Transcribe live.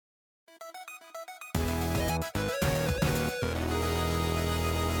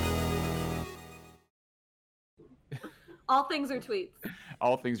All things are tweets.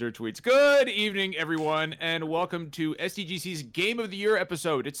 All things are tweets. Good evening, everyone, and welcome to SDGC's Game of the Year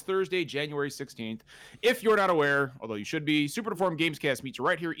episode. It's Thursday, January 16th. If you're not aware, although you should be, Super Deformed Gamescast meets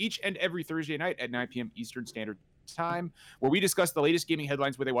right here each and every Thursday night at 9 p.m. Eastern Standard Time, where we discuss the latest gaming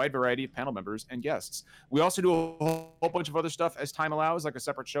headlines with a wide variety of panel members and guests. We also do a whole bunch of other stuff as time allows, like a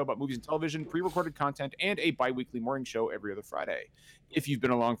separate show about movies and television, pre-recorded content, and a bi-weekly morning show every other Friday. If you've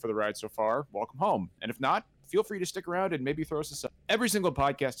been along for the ride so far, welcome home. And if not, feel free to stick around and maybe throw us a sub. Every single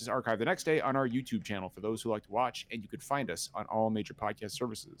podcast is archived the next day on our YouTube channel for those who like to watch, and you can find us on all major podcast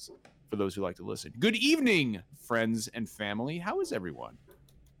services for those who like to listen. Good evening, friends and family. How is everyone?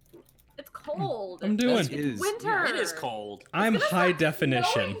 It's cold. I'm doing. It's winter. It is cold. I'm high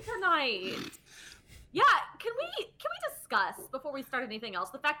definition tonight. Yeah, can we discuss before we start anything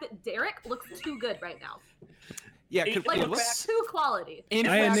else the fact that Derek looks too good right now? Yeah, like too quality.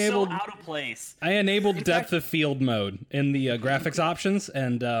 I enabled so out of place. I enabled depth of field mode in the graphics options,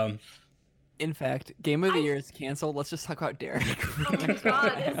 and in fact, Game of the Year is canceled. Let's just talk about Derek. Oh my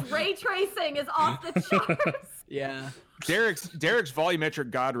god, his ray tracing is off the charts. Yeah. Derek's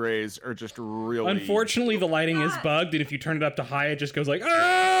volumetric god rays are just really... Unfortunately, the lighting is bugged, and if you turn it up to high, it just goes like,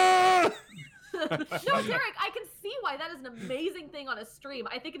 ah! No, Derek, I can see why that is an amazing thing on a stream.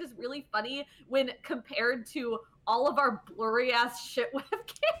 I think it is really funny when compared to all of our blurry ass shit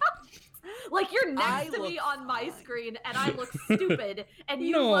webcams. Like, you're next to me on my screen and I look stupid, and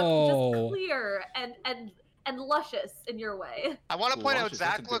you look just clear and luscious in your way. I want to point out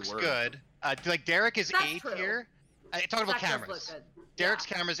Zach looks good. Like, Derek is A tier. Talking about cameras. Derek's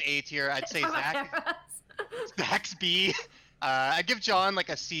camera's A tier. I'd say Zach's B. I'd give John like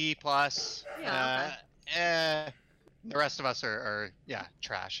a C+. Yeah, okay. The rest of us are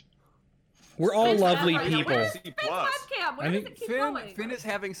trash. We're all lovely people. Finn is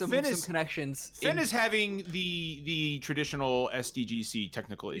having some connections. Finn is having the traditional SDGC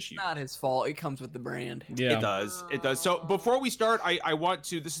technical issue. It's not his fault. It comes with the brand. Yeah. It does. So before we start, I want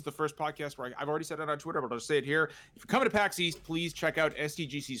to, this is the first podcast where I've already said it on Twitter, but I'll say it here. If you're coming to PAX East, please check out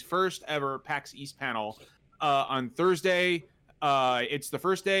SDGC's first ever PAX East panel on Thursday. It's the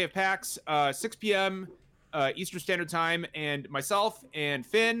first day of PAX, 6 p.m. Eastern Standard Time, and myself and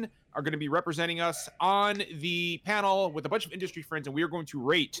Finn are going to be representing us on the panel with a bunch of industry friends, and we are going to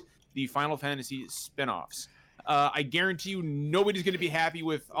rate the Final Fantasy spin-offs. I guarantee you nobody's going to be happy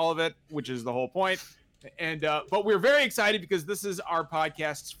with all of it, which is the whole point. And but we're very excited because this is our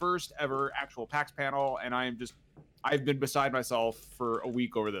podcast's first ever actual PAX panel, and I've been beside myself for a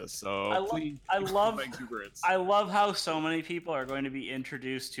week over this. So I love how so many people are going to be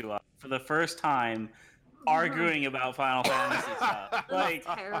introduced to us for the first time arguing about Final Fantasy stuff. Like,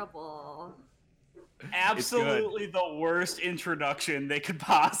 terrible. Absolutely the worst introduction they could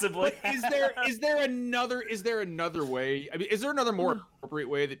possibly have. Is there another way? I mean, is there another more appropriate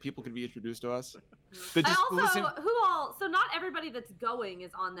way that people could be introduced to us? So not everybody that's going is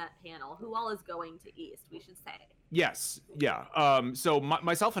on that panel. Who all is going to East, we should say. Yes. Yeah. So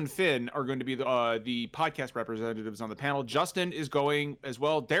myself and Finn are going to be the podcast representatives on the panel. Justin is going as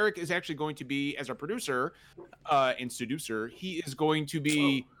well. Derek is actually going to be as our producer and seducer. He is going to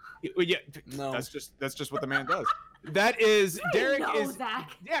be. Yeah. No. That's just what the man does. That is Derek is.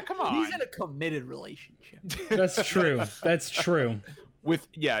 Zach. Yeah. Come on. He's in a committed relationship. That's true. That's true.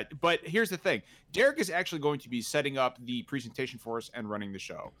 But here's the thing. Derek is actually going to be setting up the presentation for us and running the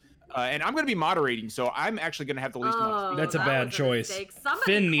show. And I'm going to be moderating, so I'm actually going to have the least amount of speed. That's a bad choice.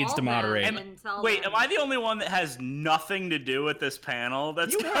 Finn needs to moderate. Wait, am I the only one that has nothing to do with this panel?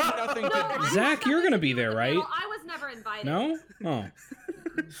 You have nothing to do. Zach, you're going to be there, right? No, I was never invited. No? Oh.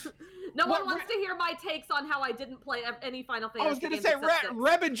 No one wants to hear my takes on how I didn't play any Final Fantasy. I was going to say,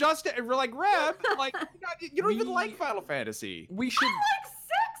 Reb and Justin, and we're like, Reb, like, you don't even like Final Fantasy. We should. I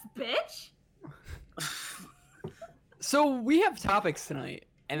like 6, bitch. So we have topics tonight.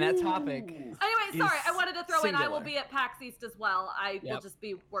 And that topic. Anyway, sorry, I wanted to throw in. I will be at PAX East as well. I will just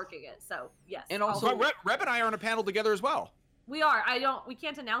be working it. So yes. And also, Reb and I are on a panel together as well. We are. We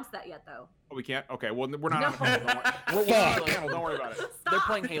can't announce that yet, though. Oh, we can't. Okay. Well, we're not on a panel. We're on a panel. Don't worry about it. Stop. They're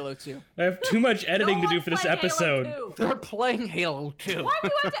playing Halo 2. I have too much editing to do for this episode. They're playing Halo 2. Why do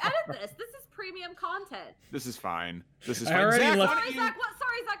you have to edit this? This is premium content. This is fine. This is I fine. already Zach, left. Sorry, Zach.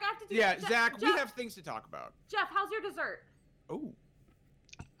 Sorry, Zach. I have to do. Yeah, Jeff, Zach. Jeff, We have things to talk about. Jeff, how's your dessert? Oh.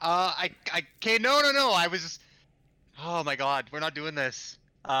 Okay, no. I was. Oh my God, we're not doing this.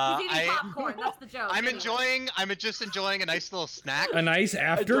 He's eating popcorn. That's the joke. I'm just enjoying a nice little snack. A nice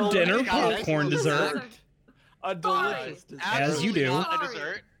after dinner popcorn dessert. A delicious dessert. As you do. Not a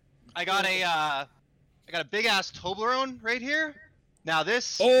dessert. I got a big ass Toblerone right here. Now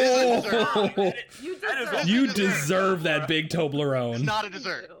this. Oh, this is dessert. You deserve that big Toblerone. It's not a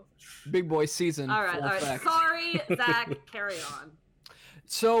dessert. Big boy season. All right. Sorry, Zach. Carry on.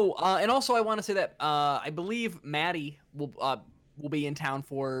 So, and also I want to say that I believe Maddie will be in town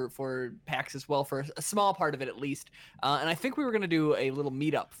for PAX as well, for a small part of it at least. And I think we were going to do a little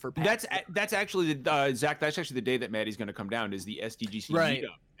meetup for PAX. That's actually Zach. That's actually the day that Maddie's going to come down. Is the SDGC meetup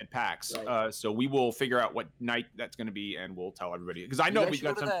at PAX. Right. So we will figure out what night that's going to be, and we'll tell everybody, because I know we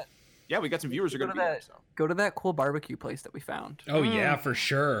got some. Yeah, we got some viewers who are going to be there. So. Go to that cool barbecue place that we found. Oh yeah, for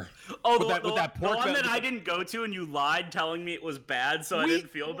sure. Oh, with that pork the one that I didn't go to, and you lied telling me it was bad, so I didn't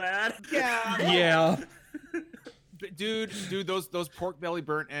feel bad. Yeah. Yeah. Dude, those pork belly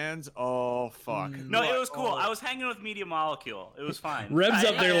burnt ends. Oh fuck. No, it was cool. I was hanging with Media Molecule. It was fine. Reb's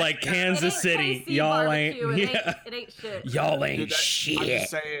up there like Kansas City. Y'all ain't. It ain't shit. Y'all ain't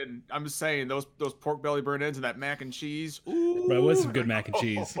shit. I'm saying those pork belly burnt ends and that mac and cheese. Ooh. Bro, it was some good mac and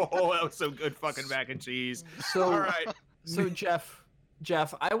cheese. Oh, that was some good fucking mac and cheese. So, all right. So Jeff,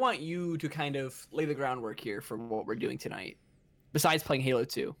 I want you to kind of lay the groundwork here for what we're doing tonight. Besides playing Halo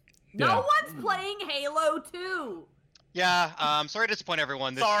 2. No one's playing Halo 2. Yeah, sorry to disappoint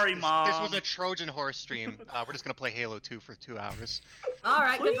everyone. Sorry, Mom. This was a Trojan horse stream. We're just gonna play Halo 2 for 2 hours. All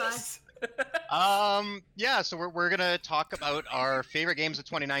right, goodbye. Yeah, so we're gonna talk about our favorite games of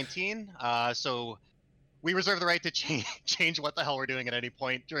 2019. So we reserve the right to change what the hell we're doing at any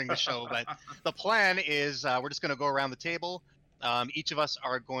point during the show, but the plan is we're just gonna go around the table. Each of us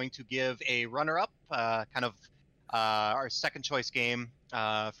are going to give a runner-up, kind of our second choice game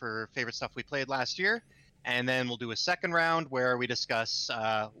for favorite stuff we played last year. And then we'll do a second round where we discuss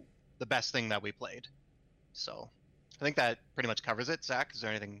the best thing that we played. So I think that pretty much covers it. Zach, is there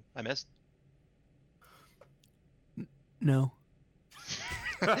anything I missed? No.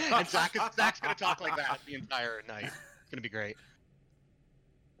 And Zach's going to talk like that the entire night. It's going to be great.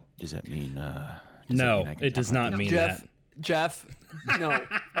 Does that mean... No, it does not mean that. Jeff, no.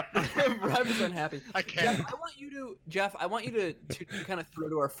 Reb's unhappy. I can't. Jeff, I want you to kind of throw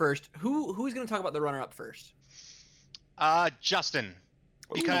to our first. Who's going to talk about the runner-up first? Justin.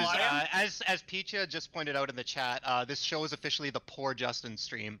 Because as Pecha just pointed out in the chat, this show is officially the poor Justin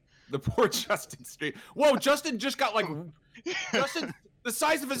stream. The poor Justin stream. Whoa, Justin just got like... Justin, the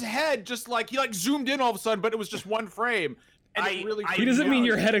size of his head, just like, he like zoomed in all of a sudden, but it was just one frame. And he doesn't mean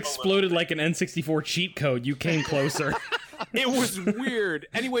your head exploded like an N64 cheat code. You came closer. It was weird.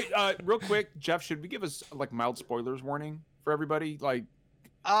 Anyway, real quick, Jeff, should we give us like mild spoilers warning for everybody? Like,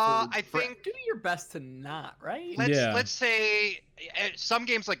 I think do your best to not, right? Let's say some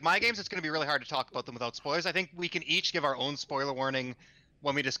games, like my games, it's going to be really hard to talk about them without spoilers. I think we can each give our own spoiler warning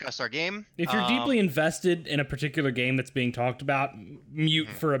when we discuss our game. If you're deeply invested in a particular game that's being talked about, mute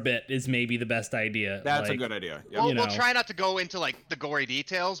for a bit is maybe the best idea. That's a good idea. Yep. We'll try not to go into like the gory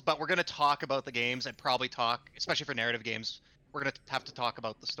details, but we're going to talk about the games and probably talk, especially for narrative games, we're going to have to talk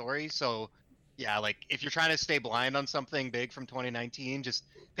about the story. So yeah, like if you're trying to stay blind on something big from 2019, just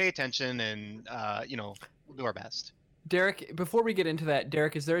pay attention and, we'll do our best. Derek, before we get into that,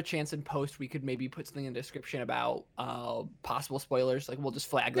 is there a chance in post we could maybe put something in the description about possible spoilers? Like we'll just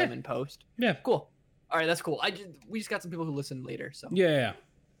flag them in post. Yeah. Cool. All right, that's cool. We just got some people who listen later, so. Yeah.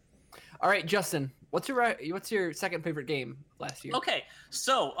 All right, Justin, what's your second favorite game last year? Okay,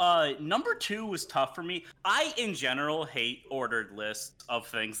 so number 2 was tough for me. I in general hate ordered lists of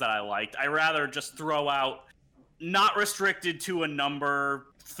things that I liked. I rather just throw out, not restricted to a number,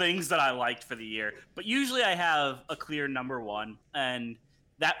 things that I liked for the year. But usually I have a clear number 1, and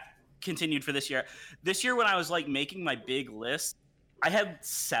that continued for this year. This year when I was like making my big list, I had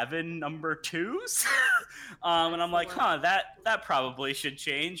 7 number 2s. And I'm like, that probably should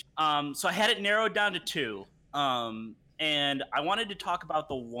change. So I had it narrowed down to 2. And I wanted to talk about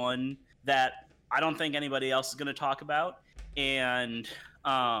the one that I don't think anybody else is going to talk about. And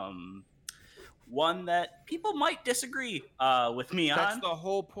one that people might disagree with me on. That's the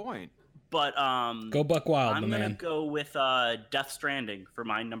whole point. But go Buck Wild, I'm man. gonna go with Death Stranding for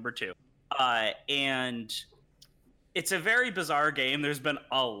my number 2. And it's a very bizarre game. There's been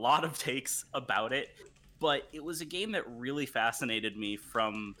a lot of takes about it, but it was a game that really fascinated me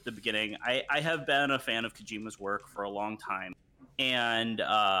from the beginning. I have been a fan of Kojima's work for a long time, and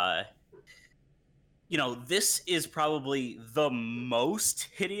this is probably the most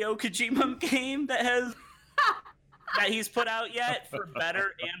Hideo Kojima game that he's put out yet, for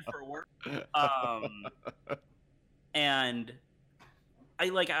better and for worse. And I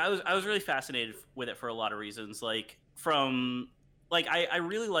was really fascinated with it for a lot of reasons. Like from like I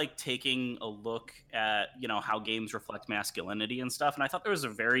really like taking a look at, you know, how games reflect masculinity and stuff, and I thought there was a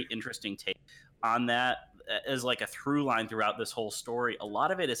very interesting take on that as like a through line throughout this whole story. A lot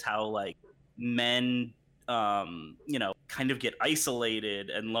of it is how like men you know, kind of get isolated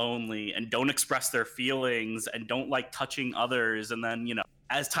and lonely and don't express their feelings and don't like touching others. And then, you know,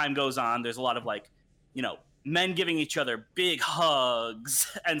 as time goes on, there's a lot of like, you know, men giving each other big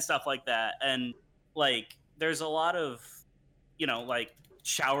hugs and stuff like that. And like, there's a lot of, you know, like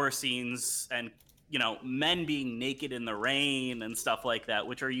shower scenes and, you know, men being naked in the rain and stuff like that,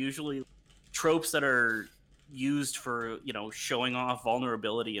 which are usually tropes that are used for, you know, showing off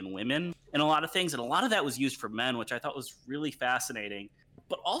vulnerability in women and a lot of things. And a lot of that was used for men, which I thought was really fascinating.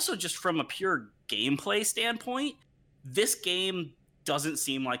 But also just from a pure gameplay standpoint, this game doesn't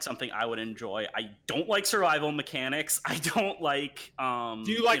seem like something I would enjoy. I don't like survival mechanics. I don't like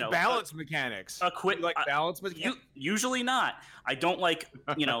do you like balance mechanics? Balance mechanics? Usually not. I don't like,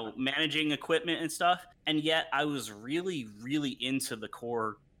 you know, managing equipment and stuff. And yet I was really, really into the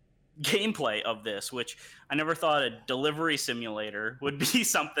core gameplay of this, which I never thought a delivery simulator would be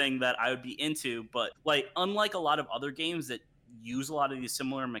something that I would be into. But like, unlike a lot of other games that use a lot of these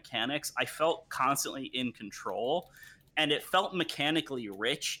similar mechanics, I felt constantly in control, and it felt mechanically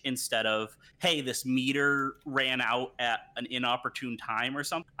rich instead of, hey, this meter ran out at an inopportune time or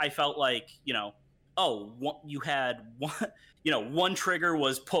something. I felt like, you know, you had one, you know, one trigger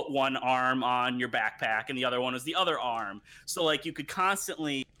was put one arm on your backpack and the other one was the other arm. So like you could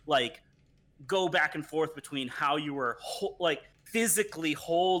constantly like go back and forth between how you were like physically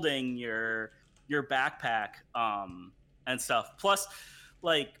holding your backpack and stuff. Plus,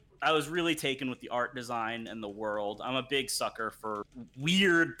 like, I was really taken with the art design and the world. I'm a big sucker for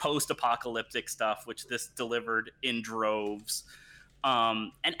weird post-apocalyptic stuff, which this delivered in droves.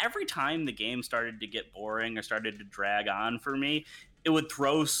 And every time the game started to get boring or started to drag on for me, it would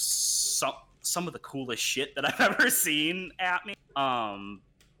throw some of the coolest shit that I've ever seen at me.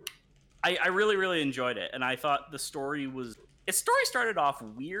 I really, really enjoyed it, and I thought the story started off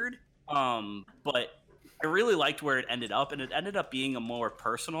weird, but I really liked where it ended up, and it ended up being a more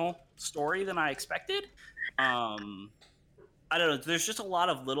personal story than I expected. I don't know, there's just a lot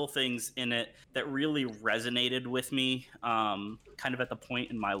of little things in it that really resonated with me, kind of at the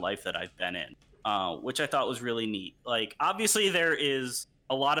point in my life that I've been in, which I thought was really neat. Like, obviously there is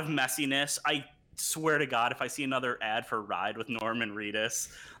a lot of messiness. I swear to God, if I see another ad for Ride with Norman Reedus,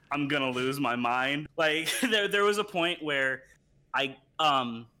 I'm gonna lose my mind. Like, there was a point where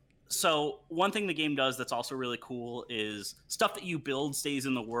so one thing the game does that's also really cool is stuff that you build stays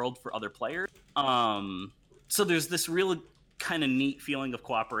in the world for other players. So there's this really kind of neat feeling of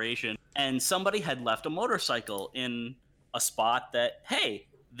cooperation. And somebody had left a motorcycle in a spot that, hey,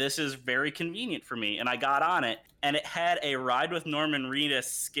 this is very convenient for me. And I got on it, and it had a Ride with Norman Reedus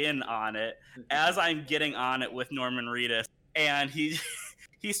skin on it as I'm getting on it with Norman Reedus. And he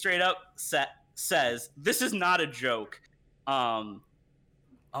straight up says, "This is not a joke.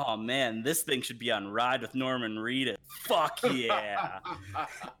 Oh man, this thing should be on Ride with Norman Reedus. Fuck yeah."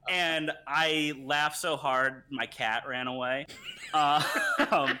 And I laughed so hard, my cat ran away.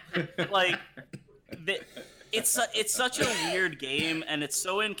 Like, it's such a weird game, and it's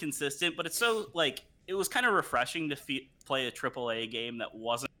so inconsistent, but it's so, like, it was kind of refreshing to play a AAA game that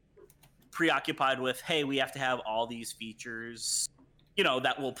wasn't preoccupied with, hey, we have to have all these features, you know,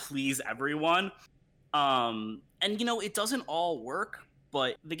 that will please everyone. And, you know, it doesn't all work,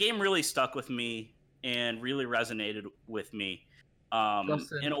 but the game really stuck with me and really resonated with me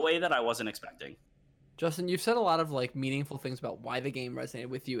in a way that I wasn't expecting. Justin, you've said a lot of like meaningful things about why the game resonated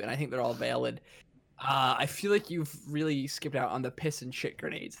with you, and I think they're all valid. I feel like you've really skipped out on the piss and shit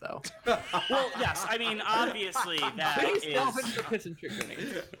grenades, though. Well, yes, I mean, obviously that is. The piss and shit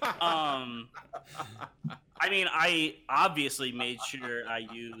grenades. I mean, I obviously made sure I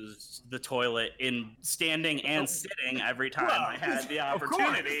used the toilet in standing and sitting every time I had the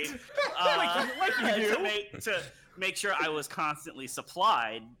opportunity to make sure I was constantly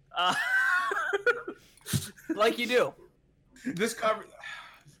supplied. Like you do. This cover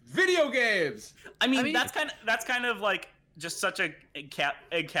video games. I mean, that's kind of like just such a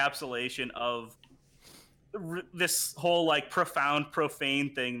encapsulation of this whole like profound,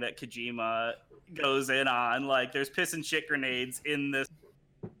 profane thing that Kojima goes in on. Like, there's piss and shit grenades in this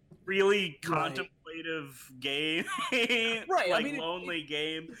really contemplative game, right? Like, I mean, lonely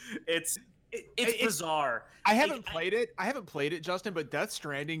game. It's bizarre. I haven't played it, Justin. But Death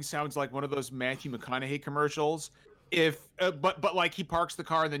Stranding sounds like one of those Matthew McConaughey commercials. But like, he parks the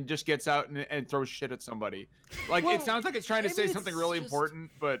car and then just gets out and throws shit at somebody. Like, it sounds like it's trying to say something really important,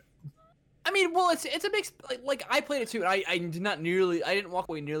 but I mean, well, it's a mix. Like I played it too, and I didn't walk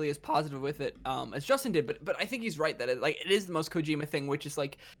away nearly as positive with it as Justin did. But I think he's right that it is the most Kojima thing, which is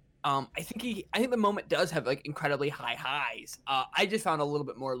like, I think the moment does have like incredibly high highs. I just found a little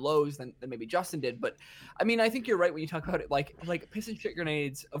bit more lows than maybe Justin did. But I mean, I think you're right when you talk about it. Like piss and shit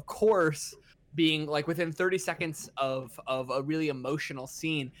grenades, of course, being like within 30 seconds of a really emotional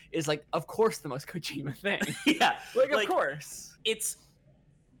scene is like, of course, the most Kojima thing. Yeah, like of course. It's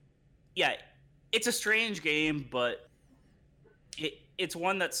a strange game, but it's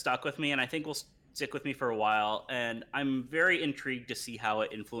one that stuck with me, and I think will stick with me for a while. And I'm very intrigued to see how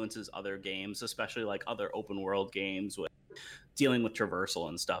it influences other games, especially like other open world games with dealing with traversal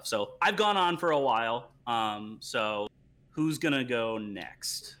and stuff. So I've gone on for a while. So who's gonna go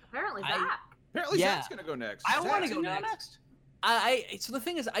next? Apparently Zach. Apparently Zach's gonna go next. I want to go next. So the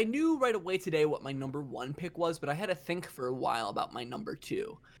thing is, I knew right away today what my number 1 pick was, but I had to think for a while about my number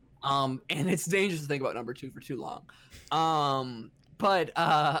 2. And it's dangerous to think about number 2 for too long. But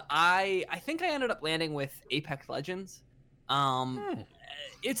I think I ended up landing with Apex Legends.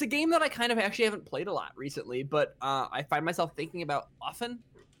 It's a game that I kind of actually haven't played a lot recently, but I find myself thinking about often.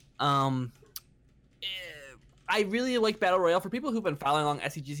 I really like Battle Royale. For people who've been following along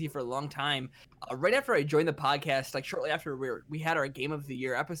SCGC for a long time, right after I joined the podcast, like shortly after we had our Game of the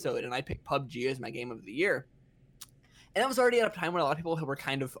Year episode, and I picked PUBG as my Game of the Year. And that was already at a time when a lot of people were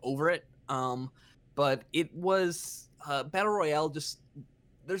kind of over it. But it was Battle Royale, just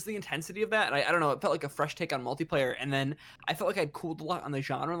there's the intensity of that. And I don't know, it felt like a fresh take on multiplayer. And then I felt like I'd cooled a lot on the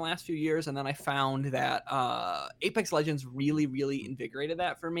genre in the last few years. And then I found that Apex Legends really, really invigorated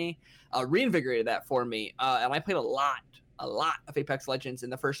that for me, reinvigorated that for me. And I played a lot of Apex Legends in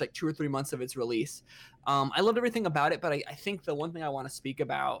the first like 2 or 3 months of its release. I loved everything about it, but I think the one thing I want to speak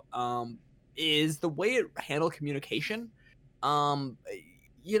about is the way it handled communication.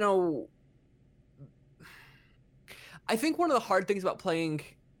 You know, I think one of the hard things about playing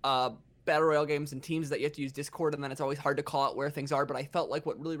Battle Royale games and teams is that you have to use Discord, and then it's always hard to call out where things are. But I felt like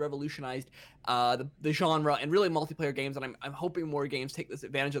what really revolutionized the genre and really multiplayer games, and I'm hoping more games take this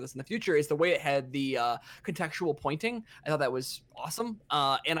advantage of this in the future, is the way it had the contextual pointing. I thought that was awesome,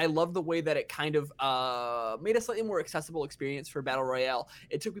 and I love the way that it kind of made a slightly more accessible experience for Battle Royale.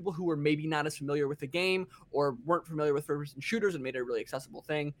 It took people who were maybe not as familiar with the game or weren't familiar with first-person shooters and made it a really accessible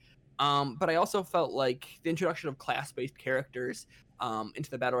thing. But I also felt like the introduction of class-based characters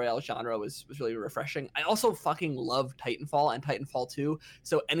into the Battle Royale genre was really refreshing. I also fucking love Titanfall and Titanfall 2,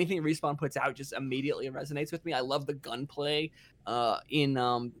 so anything Respawn puts out just immediately resonates with me. I love the gunplay in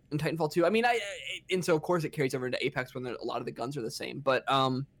Titanfall 2. I mean, and so of course it carries over into Apex when a lot of the guns are the same, but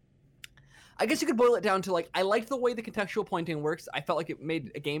I guess you could boil it down to like, I liked the way the contextual pointing works. I felt like it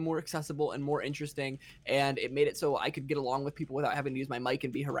made a game more accessible and more interesting, and it made it so I could get along with people without having to use my mic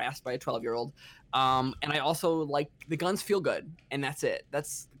and be harassed by a 12-year-old. And I also like the guns feel good, and that's it.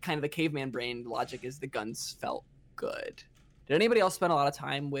 That's kind of the caveman brain logic, is the guns felt good. Did anybody else spend a lot of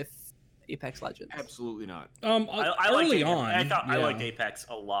time with Apex Legends? Absolutely not. I early liked on, I liked Apex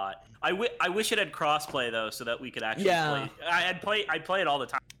a lot. I wish it had crossplay though, so that we could actually play. I play it all the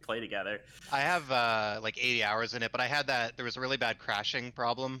time. Play together. I have like 80 hours in it, but I had there was a really bad crashing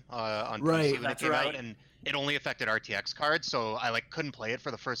problem on Right. PC when it came out, and it only affected RTX cards, so I like couldn't play it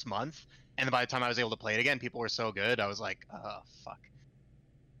for the first month. And then by the time I was able to play it again, people were so good, I was like, oh fuck.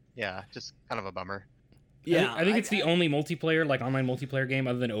 Yeah, just kind of a bummer. Yeah, I think it's the only multiplayer, like online multiplayer game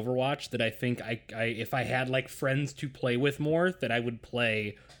other than Overwatch that I think I if I had like friends to play with more, that I would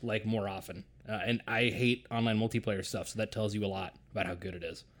play like more often. And I hate online multiplayer stuff, so that tells you a lot about how good it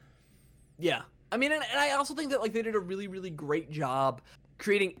is. Yeah, I mean, and I also think that like they did a really, really great job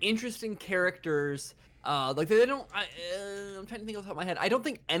creating interesting characters. Like they don't. I'm trying to think off the top of my head. I don't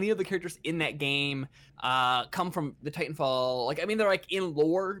think any of the characters in that game come from the Titanfall. Like, I mean, they're like in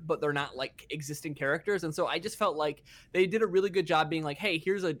lore, but they're not like existing characters. And so I just felt like they did a really good job being like, hey,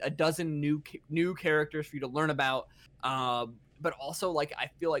 here's a dozen new characters for you to learn about. But also, like, I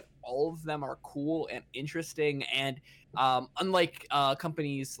feel like all of them are cool and interesting. And unlike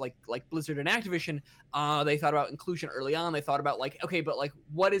companies like Blizzard and Activision, they thought about inclusion early on. They thought about like, okay, but like,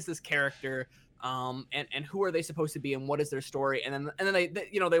 what is this character? And who are they supposed to be, and what is their story? And then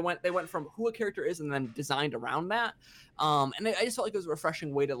they went from who a character is and then designed around that. And I just felt like it was a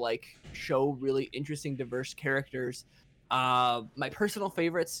refreshing way to like show really interesting, diverse characters. My personal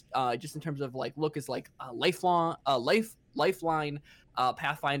favorites, just in terms of like look, is like Lifeline,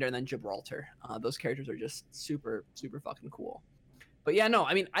 Pathfinder, and then Gibraltar. Those characters are just super, super fucking cool. But yeah, no,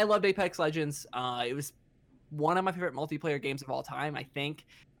 I mean, I loved Apex Legends. It was one of my favorite multiplayer games of all time, I think.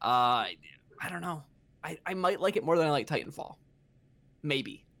 I don't know. I might like it more than I like Titanfall.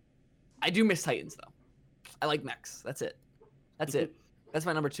 Maybe. I do miss Titans though. I like mechs. That's it. That's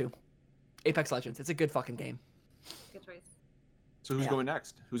my number 2. Apex Legends. It's a good fucking game. Good choice. So who's going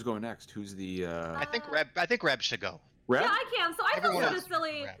next? Who's the? I think Reb should go. Reb? Yeah, I can. So I feel Everyone sort of else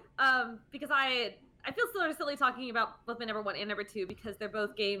silly can because I feel sort of silly talking about both my number 1 and number 2 because they're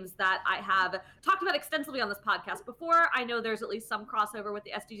both games that I have talked about extensively on this podcast before. I know there's at least some crossover with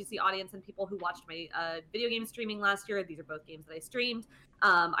the SDGC audience and people who watched my video game streaming last year. These are both games that I streamed.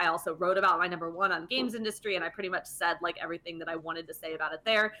 I also wrote about my number 1 on Games Industry, and I pretty much said like everything that I wanted to say about it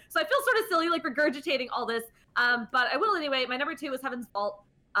there. So I feel sort of silly like regurgitating all this, but I will anyway. My number 2 is Heaven's Vault.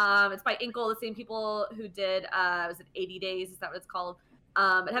 It's by Inkle, the same people who did was it 80 Days? Is that what it's called?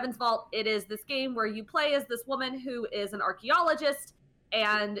 At Heaven's Vault, it is this game where you play as this woman who is an archaeologist,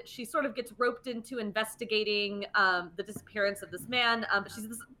 and she sort of gets roped into investigating the disappearance of this man. But she's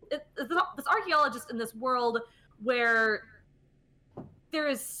this archaeologist in this world where there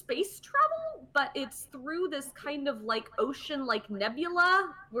is space travel, but it's through this kind of like ocean, like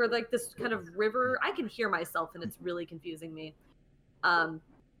nebula, where like this kind of river. I can hear myself, and it's really confusing me.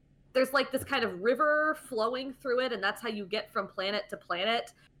 There's like this kind of river flowing through it, and that's how you get from planet to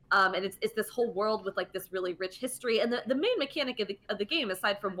planet. And it's this whole world with like this really rich history. And the main mechanic of the game,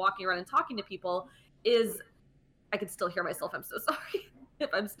 aside from walking around and talking to people, is I can still hear myself. I'm so sorry if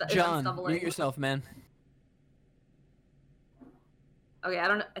I'm John, stumbling. mute yourself, man. Okay,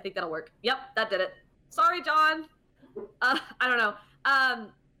 I think that'll work. Yep, that did it. Sorry, John. I don't know.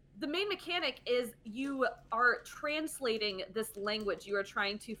 The main mechanic is you are translating this language. You are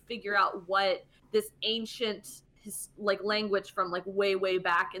trying to figure out what this ancient language from like way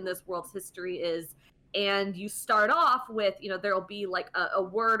back in this world's history is. And you start off with, there'll be like a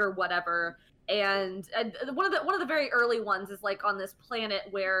word or whatever. And one of the very early ones is like on this planet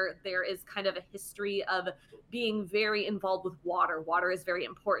where there is kind of a history of being very involved with water. Water is very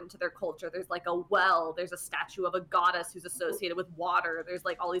important to their culture. There's like a well, there's a statue of a goddess who's associated with water. There's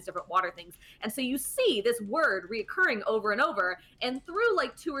like all these different water things. And so you see this word reoccurring over and over, and through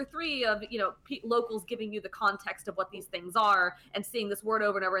like 2 or 3 of, locals giving you the context of what these things are and seeing this word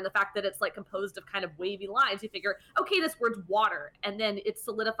over and over, and the fact that it's like composed of kind of wavy lines, you figure, okay, this word's water. And then it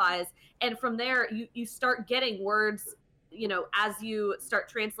solidifies. And from there, you start getting words, as you start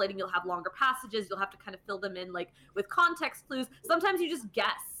translating, you'll have longer passages. You'll have to kind of fill them in like with context clues. Sometimes you just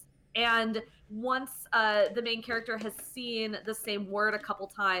guess. And once the main character has seen the same word a couple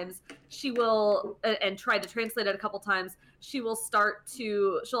times, she will, and tried to translate it a couple times, she'll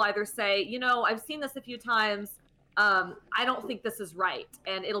either say, I've seen this a few times. I don't think this is right,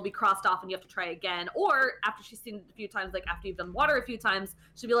 and it'll be crossed off and you have to try again. Or after she's seen it a few times, like after you've done water a few times,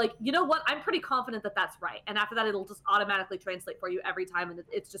 she'll be like, you know what, I'm pretty confident that that's right. And after that, it'll just automatically translate for you every time, and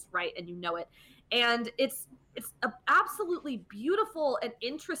it's just right, and you know it. And it's an absolutely beautiful and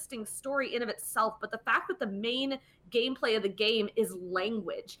interesting story in of itself, but the fact that the main gameplay of the game is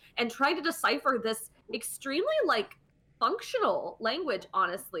language, and trying to decipher this extremely like functional language,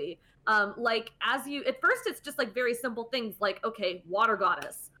 honestly. At first it's just like very simple things like, okay, water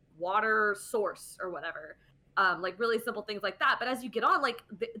goddess, water source, or whatever. Like really simple things like that. But as you get on, like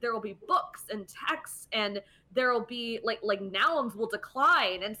there will be books and texts, and there will be like nouns will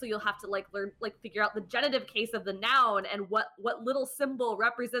decline. And so you'll have to like learn, like figure out the genitive case of the noun and what little symbol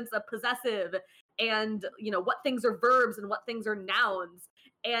represents a possessive, and what things are verbs and what things are nouns.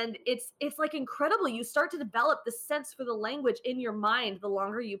 And it's like incredible. You start to develop the sense for the language in your mind the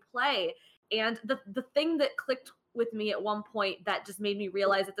longer you play. And the thing that clicked with me at one point that just made me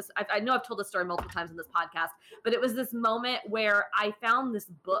realize that I know I've told this story multiple times in this podcast, but it was this moment where I found this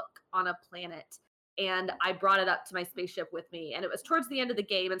book on a planet, and I brought it up to my spaceship with me, and it was towards the end of the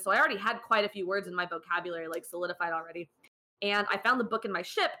game. And so I already had quite a few words in my vocabulary, like solidified already. And I found the book in my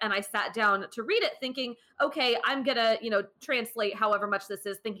ship, and I sat down to read it thinking, okay, I'm going to, translate however much this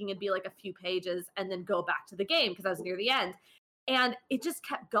is, thinking it'd be like a few pages and then go back to the game because I was near the end. And it just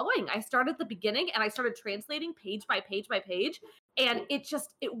kept going. I started at the beginning and I started translating page by page by page. And it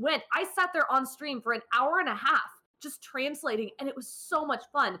went. I sat there on stream for an hour and a half just translating, and it was so much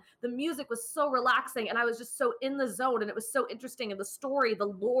fun. The music was so relaxing, and I was just so in the zone, and it was so interesting. And the story, the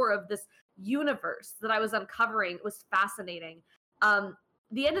lore of this universe that I was uncovering was fascinating.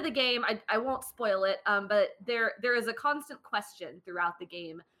 The end of the game, I won't spoil it, but there is a constant question throughout the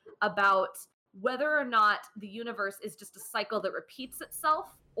game about whether or not the universe is just a cycle that repeats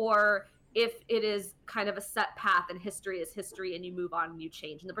itself, or if it is kind of a set path and history is history and you move on and you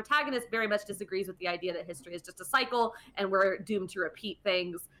change. And the protagonist very much disagrees with the idea that history is just a cycle and we're doomed to repeat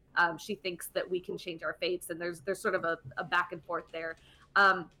things. She thinks that we can change our fates, and there's sort of a back and forth there.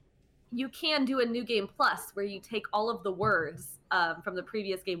 you can do a new game plus where you take all of the words from the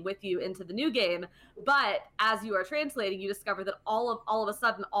previous game with you into the new game. But as you are translating, you discover that all of a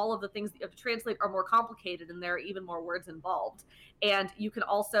sudden, all of the things that you have to translate are more complicated and there are even more words involved. And you can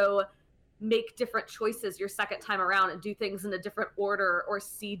also make different choices your second time around and do things in a different order or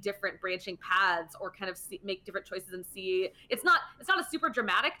see different branching paths or kind of make different choices and see it's not a super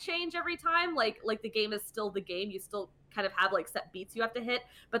dramatic change every time. Like the game is still the game. You still kind of have like set beats you have to hit,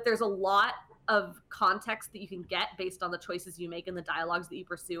 but there's a lot of context that you can get based on the choices you make and the dialogues that you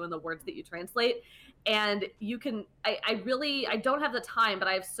pursue and the words that you translate. And you can, I don't have the time, but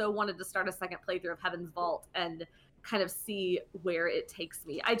I've so wanted to start a second playthrough of Heaven's Vault and kind of see where it takes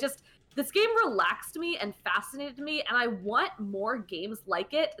me. This game relaxed me and fascinated me, and I want more games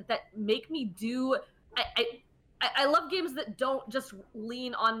like it that make me do. I love games that don't just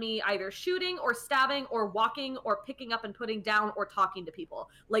lean on me either shooting or stabbing or walking or picking up and putting down or talking to people.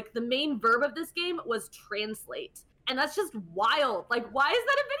 Like, the main verb of this game was translate, and that's just wild. Like, why is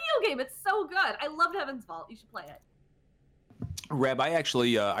that a video game? It's so good. I loved Heaven's Vault. You should play it. Reb, I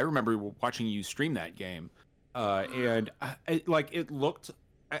actually I remember watching you stream that game, and it looked.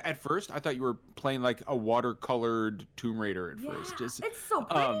 At first, I thought you were playing like a watercolored Tomb Raider at first. It's so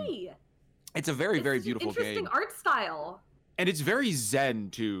pretty. It's a very, very beautiful game. Interesting art style. And it's very zen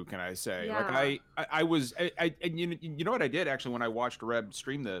too, can I say? Yeah. Like and you know what I did actually when I watched Reb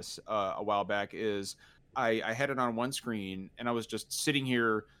stream this a while back is I had it on one screen and I was just sitting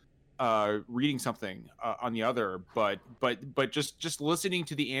here reading something on the other, but just listening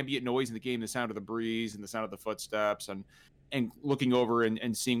to the ambient noise in the game, the sound of the breeze and the sound of the footsteps and looking over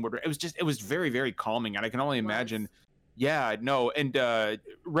and seeing what it was very, very calming. And I can only imagine. Yeah, no. And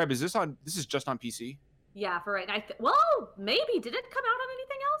Reb, this is just on PC? Yeah, for right now. Well, maybe. Did it come out on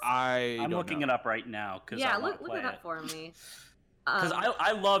anything else? I'm looking it up right now. Yeah, look it up for me. Because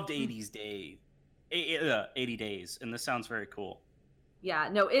I loved 80 Days, and this sounds very cool. Yeah,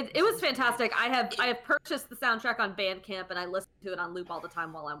 no, it was fantastic. I have purchased the soundtrack on Bandcamp, and I listen to it on loop all the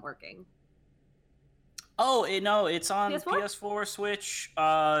time while I'm working. Oh, no, it's on PS4, Switch, it's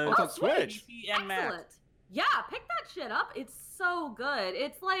on Switch, PC, and Mac. Yeah, pick that shit up. It's so good.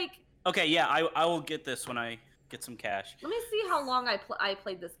 It's like... Okay, yeah, I will get this when I get some cash. Let me see how long I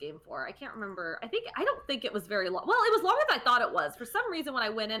played this game for. I can't remember. I don't think it was very long. Well, it was longer than I thought it was. For some reason, when I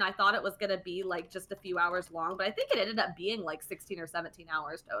went in, I thought it was going to be like just a few hours long, but I think it ended up being like 16 or 17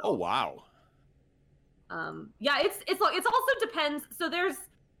 hours total. Oh, wow. Yeah, it also depends. So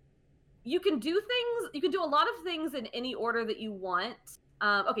you can do a lot of things in any order that you want.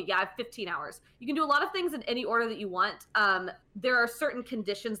 Okay, yeah, I have 15 hours. You can do a lot of things in any order that you want. There are certain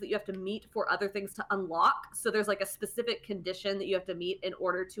conditions that you have to meet for other things to unlock. So there's like a specific condition that you have to meet in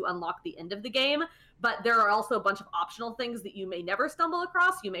order to unlock the end of the game. But there are also a bunch of optional things that you may never stumble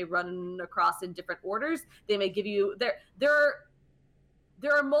across. You may run across in different orders. They may give you... There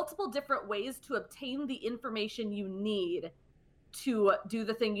are multiple different ways to obtain the information you need to do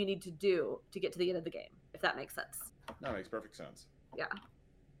the thing you need to do to get to the end of the game, if that makes sense. That makes perfect sense. Yeah.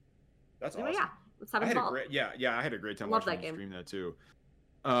 That's anyway, awesome. Yeah, let's have a I had a great time Love watching that you game. stream that too.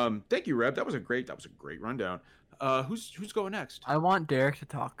 Thank you, Reb. That was a great rundown. Who's going next? I want Derek to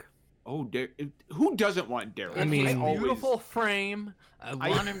talk. Oh, who doesn't want Derek? I mean, beautiful frame. I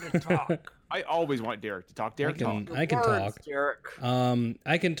want him to talk. I always want Derek to talk. Derek, I can talk. Derek.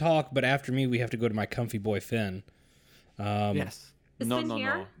 I can talk, but after me, we have to go to my comfy boy Finn. Yes. Is Finn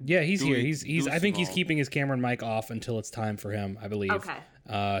here? Yeah, he's here. He's. I think he's small. keeping his camera and mic off until it's time for him, I believe. Okay.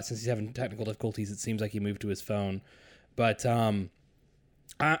 Since he's having technical difficulties, it seems like he moved to his phone. But so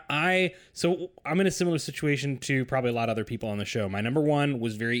I'm in a similar situation to probably a lot of other people on the show. My number one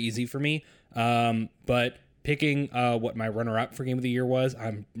was very easy for me, but picking what my runner-up for Game of the Year was,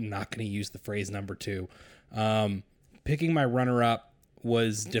 I'm not going to use the phrase number two. Picking my runner-up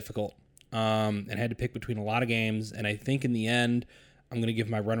was difficult, and had to pick between a lot of games. And I think in the end, I'm going to give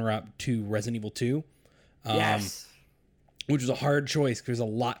my runner-up to Resident Evil 2. Yes. Which was a hard choice because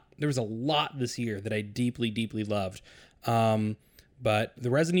there was a lot this year that I deeply, deeply loved. But the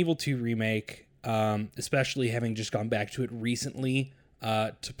Resident Evil 2 remake, especially having just gone back to it recently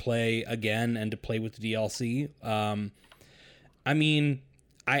to play again and to play with the DLC. I mean,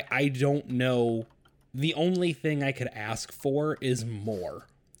 I don't know. The only thing I could ask for is more.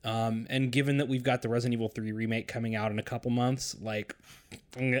 And given that we've got the Resident Evil 3 remake coming out in a couple months, like,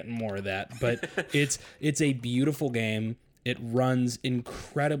 I'm getting more of that. But it's a beautiful game. It runs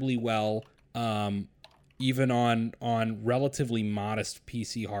incredibly well, even on relatively modest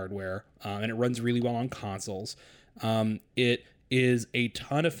PC hardware, and it runs really well on consoles. It is a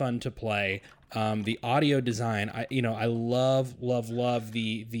ton of fun to play. The audio design, I love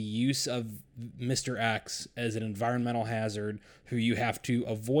the use of Mr. X as an environmental hazard who you have to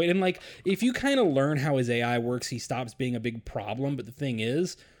avoid. And like, if you kind of learn how his AI works, he stops being a big problem. But the thing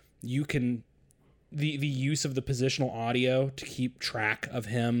is, you can, the use of the positional audio to keep track of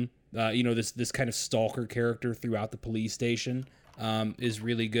him, this kind of stalker character throughout the police station, is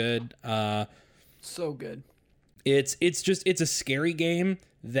really good. So good. It's a scary game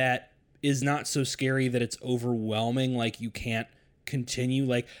that is not so scary that it's overwhelming, like you can't continue.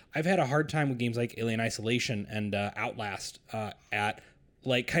 Like, I've had a hard time with games like Alien Isolation and Outlast at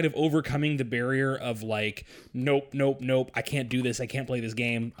like kind of overcoming the barrier of like, nope, I can't do this, I can't play this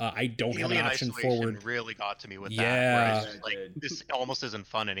game, I don't have an option forward. Really got to me with that. Whereas, like, this almost isn't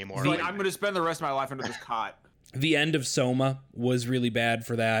fun anymore. Like, I'm gonna spend the rest of my life under this cot. The end of Soma was really bad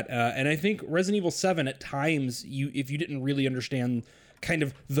for that, and I think Resident Evil 7 at times, if you didn't really understand kind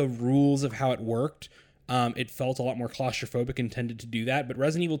of the rules of how it worked, it felt a lot more claustrophobic and tended to do that. But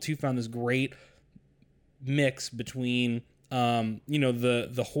Resident Evil 2 found this great mix between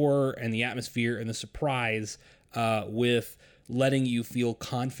the horror and the atmosphere and the surprise, with letting you feel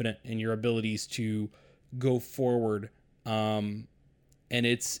confident in your abilities to go forward. And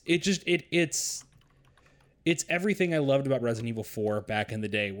it's everything I loved about Resident Evil 4 back in the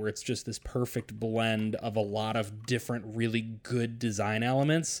day, where it's just this perfect blend of a lot of different really good design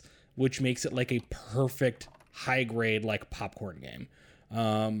elements, which makes it like a perfect high grade like popcorn game.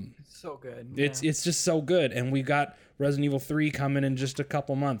 So good. It's just so good, and we got Resident Evil 3 coming in just a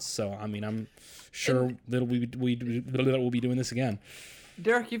couple months, so I mean, I'm sure that we'll be doing this again.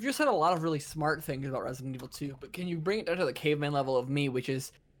 Derek, you've just said a lot of really smart things about Resident Evil 2, but can you bring it down to the caveman level of me, which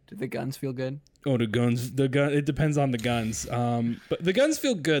is, do the guns feel good? Oh, the gun. It depends on the guns. But the guns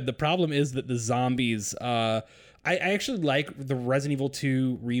feel good. The problem is that the zombies. I actually like the Resident Evil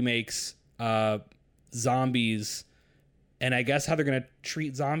 2 remakes zombies, and I guess how they're gonna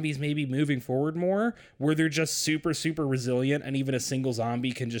treat zombies maybe moving forward more, where they're just super resilient, and even a single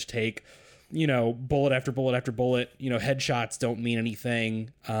zombie can just take, bullet after bullet after bullet. Headshots don't mean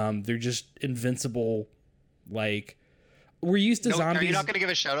anything. They're just invincible. Like, we're used to zombies. Are you not gonna give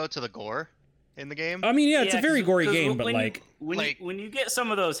a shout out to the gore in the game? I mean, yeah, it's a very gory game, but when you get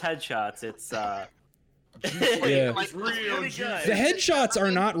some of those headshots, it's it's really good. The headshots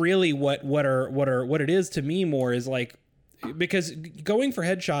are not really what it is to me. More is like, because going for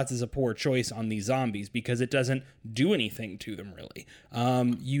headshots is a poor choice on these zombies because it doesn't do anything to them really.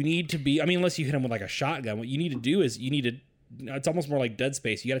 You need to be, unless you hit them with like a shotgun, what you need to do is it's almost more like Dead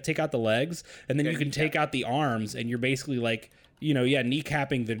Space. You got to take out the legs, and then you can take out the arms, and you're basically like,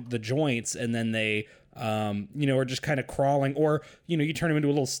 kneecapping the joints, and then they, are just kind of crawling, or, you turn them into a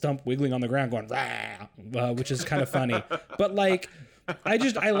little stump wiggling on the ground going, rah, which is kind of funny. But like, I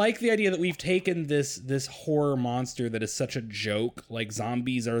like the idea that we've taken this horror monster that is such a joke. Like,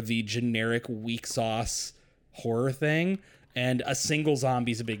 zombies are the generic weak sauce horror thing, and a single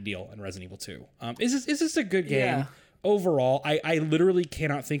zombie is a big deal in Resident Evil 2. Is this a good game? Yeah. Overall, I literally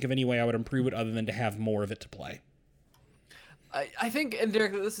cannot think of any way I would improve it other than to have more of it to play. I think, and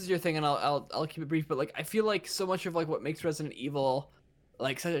Derek, this is your thing, and I'll keep it brief, but like, I feel like so much of like what makes Resident Evil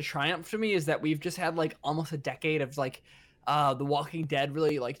like such a triumph to me is that we've just had like almost a decade of like The Walking Dead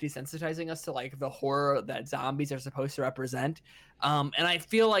really like desensitizing us to like the horror that zombies are supposed to represent. And I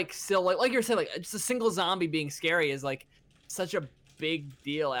feel like still like you're saying, like, just a single zombie being scary is like such a big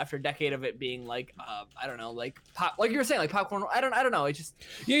deal after a decade of it being like I don't know, like pop, like you were saying, like popcorn. I don't know. It just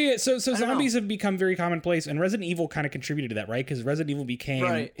so zombies have become very commonplace, and Resident Evil kind of contributed to that, right? Because Resident Evil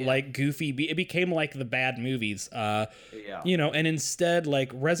became like goofy. It became like the bad movies, and instead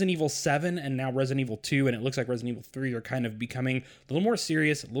like Resident Evil 7 and now Resident Evil 2, and it looks like Resident Evil 3 are kind of becoming a little more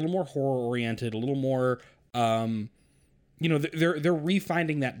serious, a little more horror oriented, a little more they're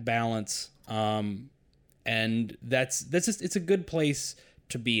refinding that balance. And that's just, it's a good place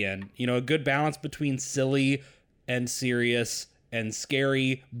to be in, a good balance between silly and serious and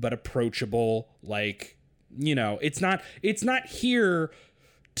scary, but approachable. Like, it's not here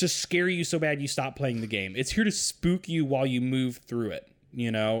to scare you so bad you stop playing the game. It's here to spook you while you move through it,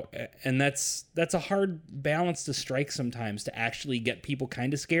 and that's a hard balance to strike sometimes, to actually get people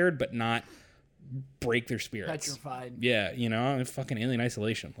kind of scared, but not break their spirits. Petrified. Yeah, fucking Alien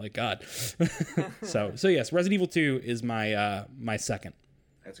Isolation, like God. so yes, Resident Evil 2 is my my second.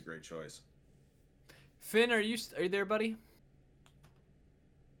 That's a great choice. Finn, are you there, buddy?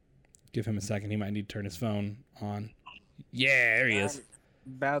 Give him a second. He might need to turn his phone on. Yeah, there he is.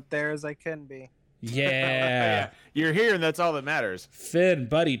 About there as I can be. Yeah. You're here, and that's all that matters. Finn,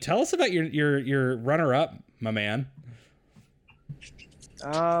 buddy, tell us about your runner-up, my man.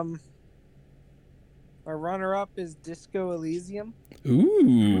 My runner-up is Disco Elysium.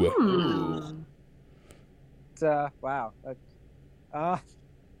 Ooh. It's, wow. Let's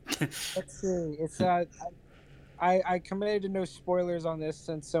see. It's I committed to no spoilers on this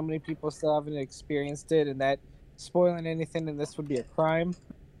since so many people still haven't experienced it, and that spoiling anything in this would be a crime.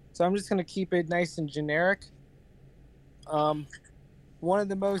 So I'm just gonna keep it nice and generic. One of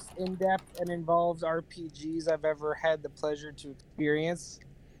the most in-depth and involved RPGs I've ever had the pleasure to experience.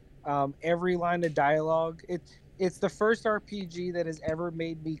 Every line of dialogue. It's the first RPG that has ever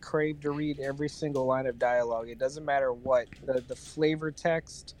made me crave to read every single line of dialogue. It doesn't matter what. The flavor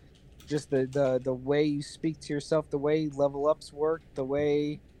text, just the way you speak to yourself, the way level ups work, the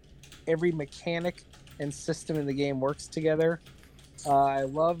way every mechanic and system in the game works together. I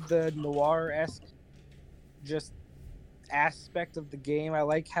love the noir-esque just aspect of the game. I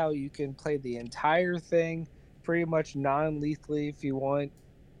like how you can play the entire thing pretty much non-lethally if you want.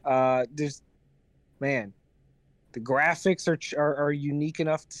 The graphics are unique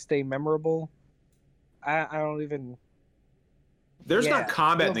enough to stay memorable. I don't even. There's Yeah. not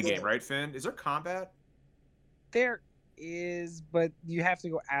combat in the game, right, Finn? Is there combat? There is, but you have to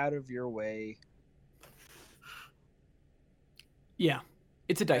go out of your way. Yeah,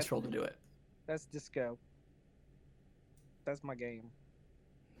 it's a dice roll to do it. That's Disco. That's my game.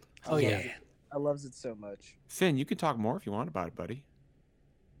 Oh yeah. I loves it so much. Finn, you can talk more if you want about it, buddy.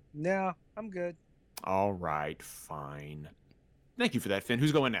 No, I'm good. All right, fine. Thank you for that, Finn.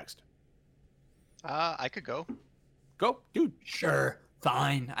 Who's going next? I could go. Go, dude. Sure.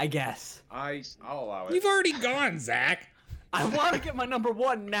 Fine, I guess. I'll allow it. You've already gone, Zach. I want to get my number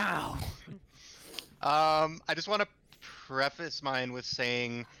one now. I just want to preface mine with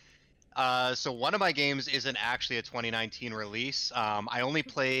saying, so one of my games isn't actually a 2019 release. I only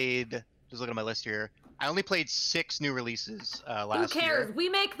played, just looking at my list here, I only played 6 new releases last year. Who cares? We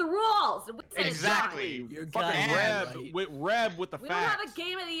make the rules. Exactly. You're Fucking goddamn Reb with the We facts. don't have a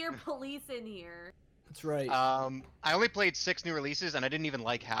game of the year police in here. That's right. I only played 6 new releases, and I didn't even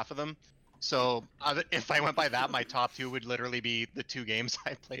like half of them. So if I went by that, my top 2 would literally be the 2 games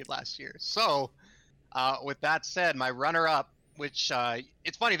I played last year. So with that said, my runner-up, which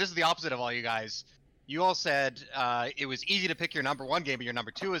it's funny, this is the opposite of all you guys. You all said it was easy to pick your number 1 game, but your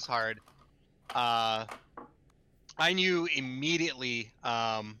number 2 is hard. I knew immediately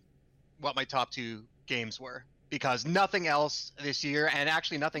what my top 2 games were, because nothing else this year, and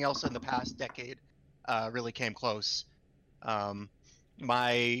actually nothing else in the past decade, really came close. For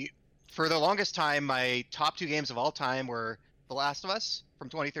the longest time, my top 2 games of all time were The Last of Us from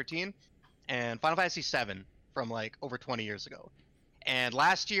 2013 and Final Fantasy VII from like over 20 years ago. And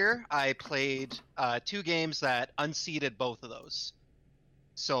last year, I played 2 games that unseated both of those.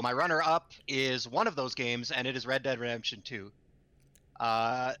 So my runner-up is one of those games, and it is Red Dead Redemption 2.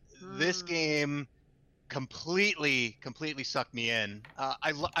 This game completely sucked me in.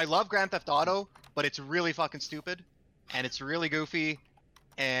 I love Grand Theft Auto, but it's really fucking stupid, and it's really goofy,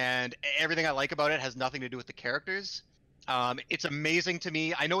 and everything I like about it has nothing to do with the characters. It's amazing to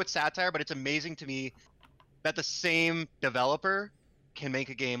me. I know it's satire, but it's amazing to me that the same developer can make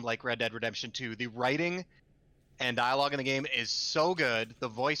a game like Red Dead Redemption 2. The writing and dialogue in the game is so good. The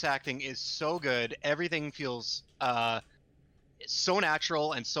voice acting is so good. Everything feels so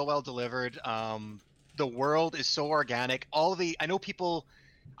natural and so well delivered. The world is so organic. I know people.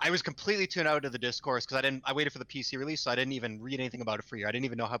 I was completely tuned out of the discourse because I waited for the PC release, so I didn't even read anything about it for a year. I didn't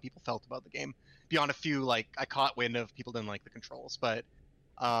even know how people felt about the game. Beyond a few, I caught wind of people didn't like the controls, but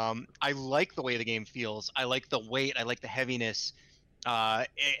I like the way the game feels. I like the weight. I like the heaviness.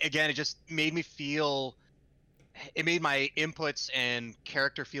 Again, it just made me feel. It made my inputs and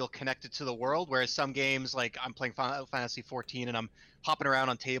character feel connected to the world, whereas some games, like I'm playing Final Fantasy 14 and I'm hopping around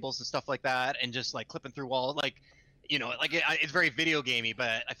on tables and stuff like that, and just clipping through walls, it's very video gamey.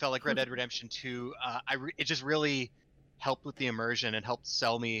 But I felt like Red Dead Redemption 2, it just really helped with the immersion and helped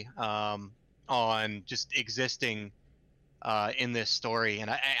sell me on just existing in this story. And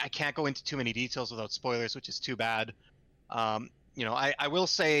I can't go into too many details without spoilers, which is too bad. I will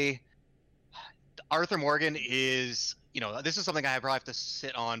say Arthur Morgan is, this is something I probably have to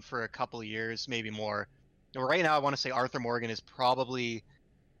sit on for a couple of years, maybe more. Right now, I want to say Arthur Morgan is probably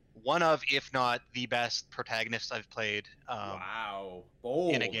one of, if not the best protagonist I've played. Wow,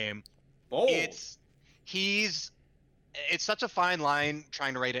 bold. In a game. Bold. It's such a fine line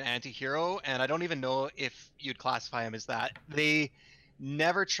trying to write an anti-hero, and I don't even know if you'd classify him as that. They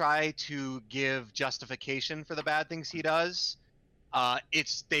never try to give justification for the bad things he does.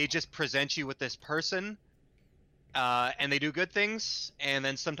 They just present you with this person, and they do good things, and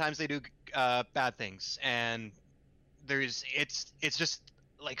then sometimes they do bad things, and it's just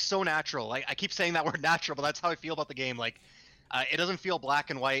like so natural. Like I keep saying that word natural, but that's how I feel about the game. Like it doesn't feel black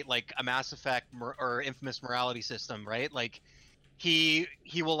and white like a Mass Effect or Infamous morality system, right? Like he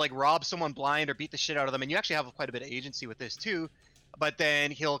will like rob someone blind or beat the shit out of them, and you actually have quite a bit of agency with this too. But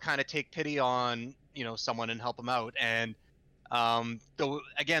then he'll kind of take pity on someone and help him out. And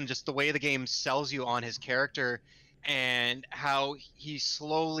again, just the way the game sells you on his character and how he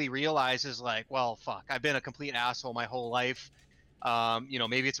slowly realizes like, well, fuck, I've been a complete asshole my whole life.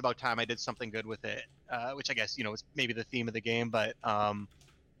 Maybe it's about time I did something good with it, which I guess is maybe the theme of the game. But and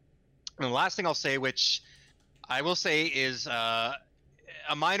the last thing I'll say, which I will say is a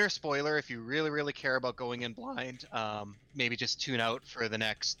minor spoiler if you really care about going in blind, maybe just tune out for the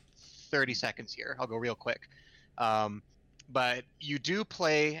next 30 seconds here. I'll go real quick. But you do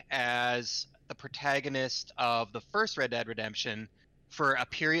play as the protagonist of the first Red Dead Redemption for a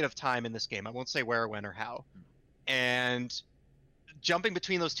period of time in this game. I won't say where, when, or how. And jumping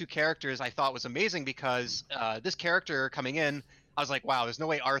between those two characters I thought was amazing because this character coming in, I was like, wow, there's no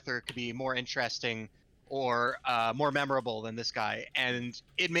way Arthur could be more interesting or more memorable than this guy. And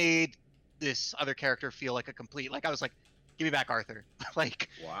it made this other character feel like a complete, like I was like, give me back Arthur. Like,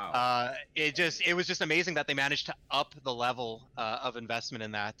 wow. It was just amazing that they managed to up the level of investment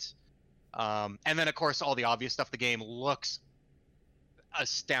in that. And then of course all the obvious stuff. The game looks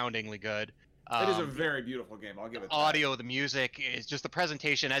astoundingly good. It is a very beautiful game. I'll give it. Audio, the music, is just the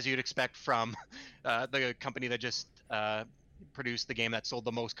presentation as you'd expect from the company that just produced the game that sold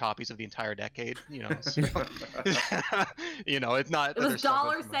the most copies of the entire decade. So, it's not. It was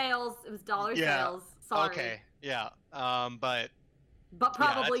dollar sales. It was dollar sales. Sorry. Okay. Yeah. But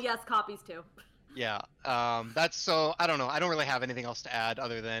probably yes, copies too. Yeah. That's so. I don't know. I don't really have anything else to add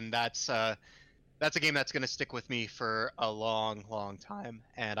other than that's a game that's going to stick with me for a long, long time,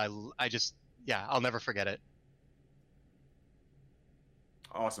 and I just. Yeah, I'll never forget it.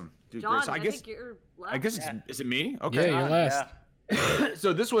 Awesome, dude. John, so I think you're last. I guess is it me? Okay. Yeah, you're last. Yeah.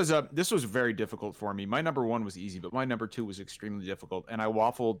 So this was very difficult for me. My number 1 was easy, but my number 2 was extremely difficult, and I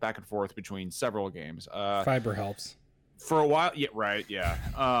waffled back and forth between several games. Fiber helps. For a while, yeah, right, yeah.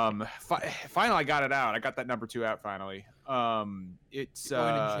 Finally, I got it out. I got that number 2 out finally. It's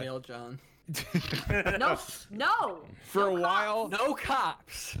going to jail, John. No. For a while, no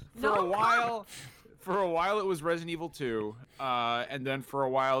cops. For a while, it was Resident Evil 2, and then for a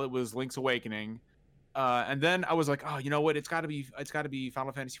while it was Link's Awakening, and then I was like, oh, you know what? It's got to be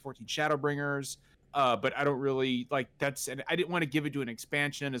Final Fantasy XIV Shadowbringers. But I don't really like that's, and I didn't want to give it to an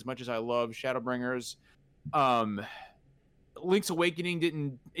expansion as much as I love Shadowbringers. Link's Awakening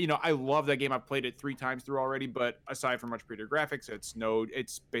didn't, I love that game. I've played it 3 times through already, but aside from much prettier graphics,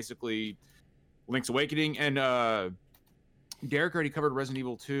 it's basically Link's Awakening. And Derek already covered Resident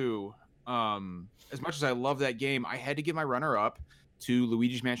Evil 2. As much as I love that game, I had to give my runner-up to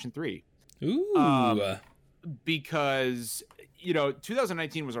Luigi's Mansion 3. Ooh. Because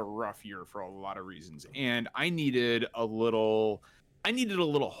 2019 was a rough year for a lot of reasons, and I needed a little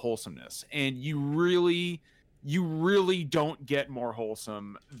wholesomeness, and you really don't get more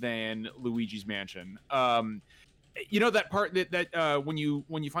wholesome than Luigi's Mansion. That part that when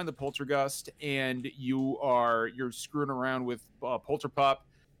you find the Poltergust and you're screwing around with Polterpup,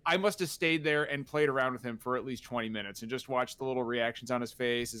 I must have stayed there and played around with him for at least 20 minutes and just watched the little reactions on his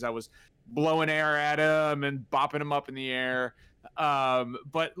face as I was blowing air at him and bopping him up in the air.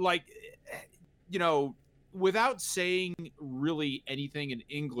 But without saying really anything in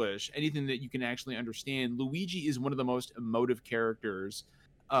English, anything that you can actually understand, Luigi is one of the most emotive characters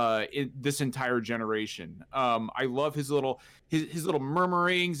in this entire generation. I love his little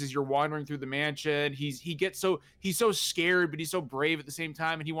murmurings as you're wandering through the mansion. He's so scared, but he's so brave at the same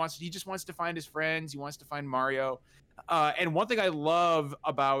time, and he just wants to find his friends. He wants to find Mario. And one thing I love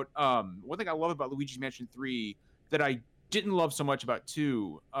about Luigi's Mansion 3 that I didn't love so much about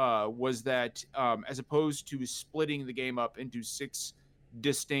 2 was that as opposed to splitting the game up into 6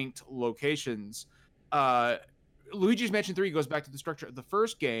 distinct locations, Luigi's Mansion 3 goes back to the structure of the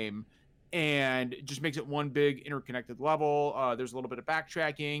first game and just makes it one big interconnected level. There's a little bit of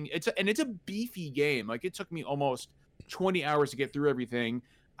backtracking. It's a beefy game. Like, it took me almost 20 hours to get through everything.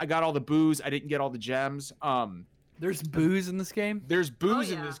 I got all the booze. I didn't get all the gems. There's booze in this game? There's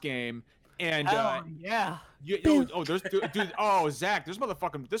booze in this game. And yeah. There's dude. Oh, Zach, there's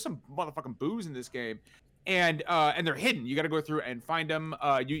some motherfucking booze in this game, and they're hidden. You got to go through and find them.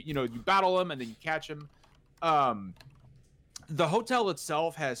 You battle them and then you catch them. The hotel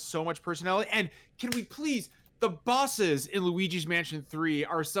itself has so much personality, and can we please? The bosses in Luigi's Mansion 3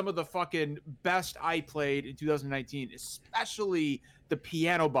 are some of the fucking best I played in 2019, especially the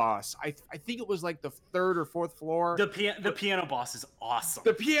piano boss. I think it was like the 3rd or 4th floor. The piano boss is awesome.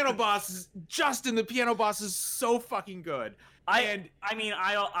 The piano boss is Justin. The piano boss is so fucking good. I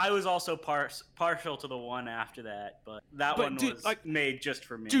was also partial to the one after that, but that one was made just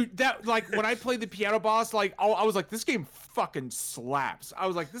for me. Dude, that when I played the piano boss, I was like, this game fucking slaps. I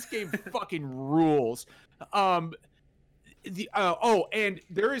was like, this game fucking rules. And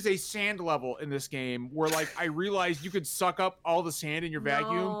there is a sand level in this game where I realized you could suck up all the sand in your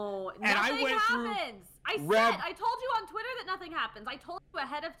vacuum. And I went happens. I told you on Twitter that nothing happens. I told you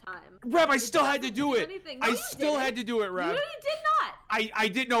ahead of time. Reb, I still had to do it. I still had to do it, Reb. You did not. I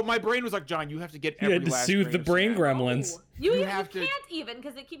didn't know. My brain was like, John, you have to get every last You had to soothe the brain gremlins. You can't even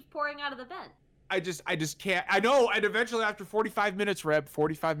because it keeps pouring out of the vent. I just can't. I know. And eventually, after 45 minutes, Reb,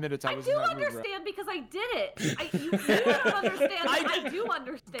 45 minutes, I was do understand because I did it. You don't understand. I do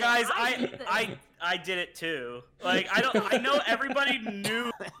understand. Guys, I did it too. I know everybody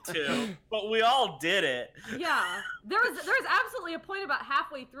knew to, but we all did it. Yeah, there was absolutely a point about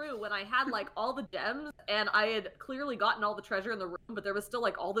halfway through when I had all the gems and I had clearly gotten all the treasure in the room, but there was still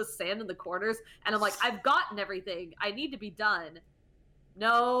all this sand in the corners, and I'm like, I've gotten everything. I need to be done.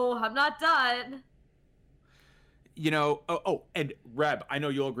 No, I'm not done. And Reb, I know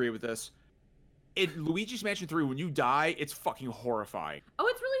you'll agree with this. In Luigi's Mansion 3, when you die, it's fucking horrifying. Oh,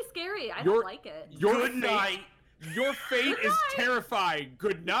 it's really scary. I don't like it. Good night. Your fate is terrifying.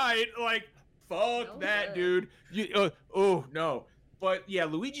 Good night. Fuck that, dude. Oh, no. But yeah,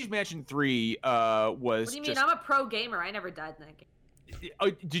 Luigi's Mansion 3 was What do you mean? I'm a pro gamer. I never died in that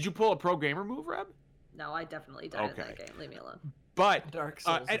game. Did you pull a pro gamer move, Reb? No, I definitely died in that game. Leave me alone. But Dark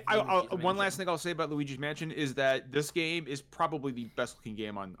Souls one last thing I'll say about Luigi's Mansion is that this game is probably the best looking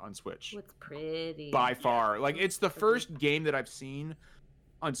game on Switch. It's pretty. By far. It's the first game that I've seen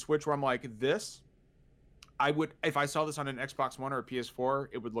on Switch where I'm like, this, if I saw this on an Xbox One or a PS4,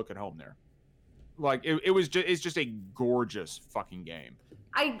 it would look at home there. It's just a gorgeous fucking game.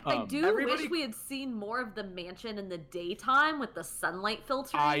 I do wish we had seen more of the mansion in the daytime with the sunlight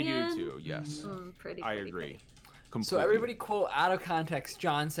filtering in. I do too, yes. I agree. Pretty. Completely. So everybody quote out of context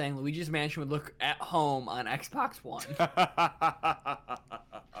John saying Luigi's Mansion would look at home on Xbox One. The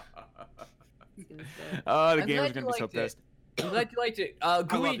game is going to be so pissed. I'm glad you liked it.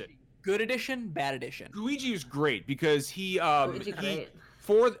 Luigi, good edition, bad edition. Luigi is great because he great.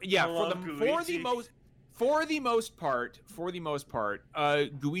 For the most part,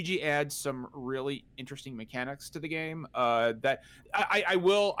 Luigi adds some really interesting mechanics to the game. That I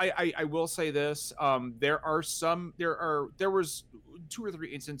will say this. There was 2 or 3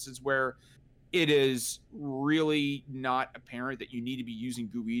 instances where it is really not apparent that you need to be using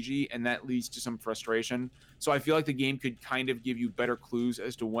Luigi, and that leads to some frustration. So I feel like the game could kind of give you better clues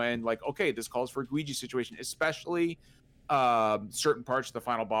as to when, okay, this calls for a Luigi situation, especially certain parts of the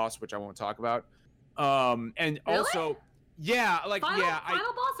final boss, which I won't talk about. And really? Also, yeah,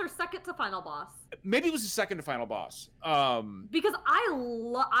 final boss or second to final boss? Maybe it was the second to final boss. Because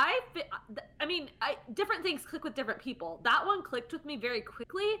different things click with different people. That one clicked with me very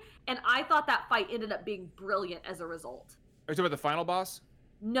quickly, and I thought that fight ended up being brilliant as a result. Are you talking about the final boss?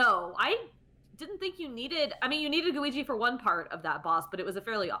 No, I didn't think you needed. You needed Luigi for one part of that boss, but it was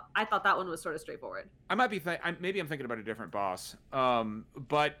I thought that one was sort of straightforward. I might be. Maybe I'm thinking about a different boss.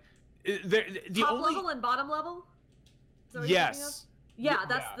 But. The top level and bottom level? Yes. Yeah,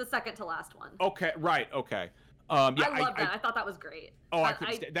 that's the second to last one. Okay, right, okay. Yeah, I love that. I thought that was great. Oh, I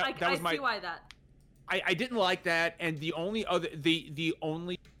couldn't stand that. That was I see why that. I didn't like that, and the only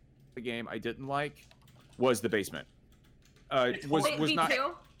game I didn't like was the basement. Was B2? not.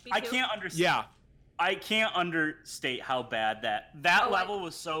 B2? I can't understand. Yeah. I can't understate how bad that level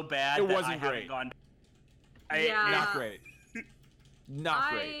was so bad. It that wasn't I haven't great. Gone. Not great. Not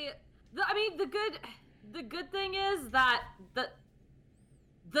great. The good thing is that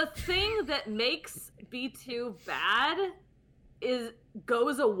the thing that makes B2 bad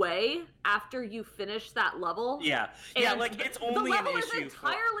goes away after you finish that level. Yeah. And it's only an issue. The level is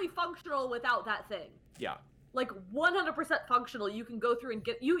entirely functional without that thing. Yeah. 100% functional. You can go through and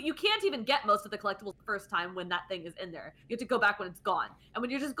get you can't even get most of the collectibles the first time when that thing is in there. You have to go back when it's gone. And when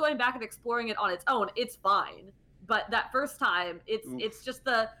you're just going back and exploring it on its own, it's fine. But that first time, it's just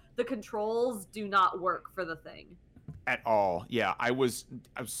the controls do not work for the thing. At all. Yeah, I was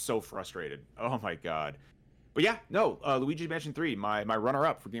so frustrated. Oh my god. But yeah, no, Luigi's Mansion 3, my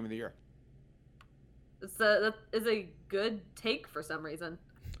runner-up for Game of the Year. That is a good take for some reason.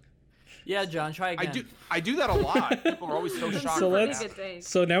 Yeah, John, try again. I do that a lot. People are always so shocked.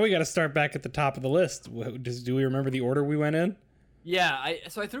 So now we got to start back at the top of the list. Do we remember the order we went in? Yeah,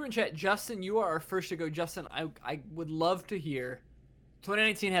 so I threw in chat, Justin, you are our first to go. Justin, I would love to hear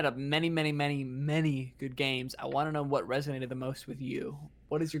 2019 had many good games. I want to know what resonated the most with you.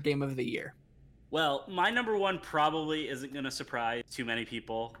 What is your game of the year? Well, my number one probably isn't going to surprise too many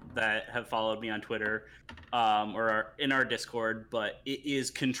people that have followed me on Twitter or are in our Discord, but it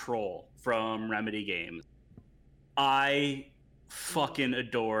is Control from Remedy Games. I fucking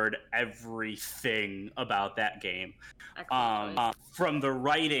adored everything about that game. From the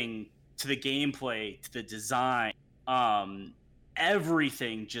writing to the gameplay to the design,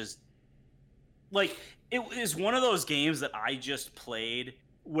 everything just... Like, it is one of those games that I just played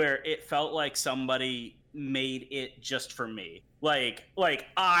where it felt like somebody made it just for me. Like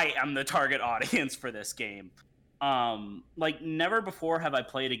I am the target audience for this game. Like never before have I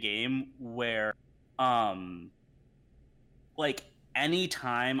played a game where like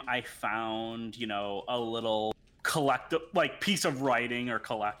anytime I found, you know, a little piece of writing or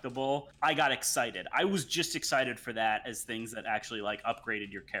collectible, I got excited. I was just excited for that as things that actually like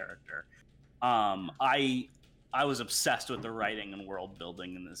upgraded your character. I was obsessed with the writing and world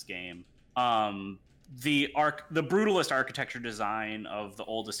building in this game. The brutalist architecture design of the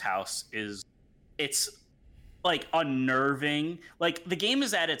oldest house it's like unnerving. Like the game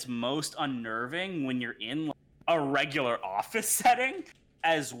is at its most unnerving when you're in like, a regular office setting,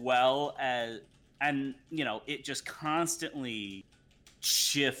 as well as, and you know, it just constantly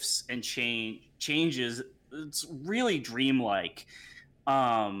shifts and changes. It's really dreamlike.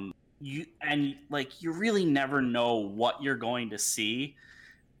 You really never know what you're going to see,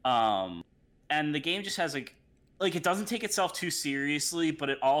 and the game just has like it doesn't take itself too seriously, but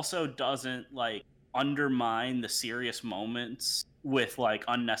it also doesn't like undermine the serious moments with like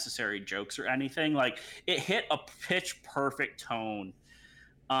unnecessary jokes or anything. Like it hit a pitch perfect tone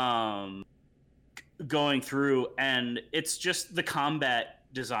going through, and it's just the combat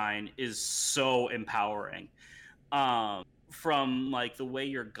design is so empowering. From like the way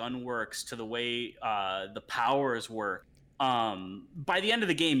your gun works to the way the powers work. By the end of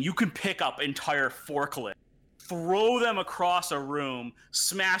the game, you can pick up entire forklifts, throw them across a room,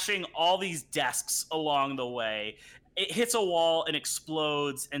 smashing all these desks along the way. It hits a wall and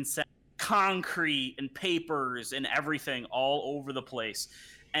explodes and sends concrete and papers and everything all over the place.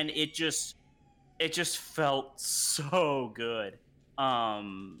 And it just felt so good.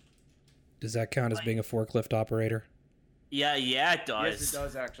 Does that count as being a forklift operator? Yeah, it does. Yes, it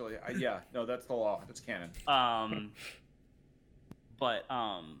does actually. No, that's the law. That's canon.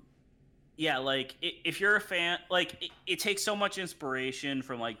 Yeah, like if you're a fan, like it takes so much inspiration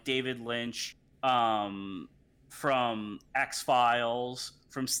from like David Lynch, from X-Files,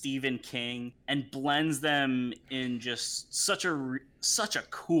 from Stephen King, and blends them in just such a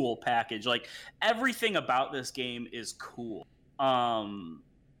cool package. Like everything about this game is cool. And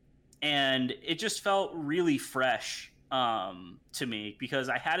it just felt really fresh to me, because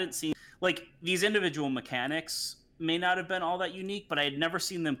I hadn't seen like these individual mechanics may not have been all that unique, but I had never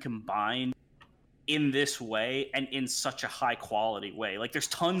seen them combined in this way and in such a high quality way. Like there's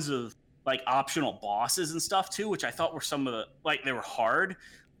tons of like optional bosses and stuff too, which I thought were some of the like they were hard,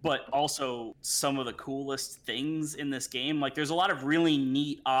 but also some of the coolest things in this game. Like there's a lot of really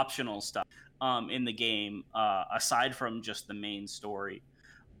neat optional stuff in the game aside from just the main story.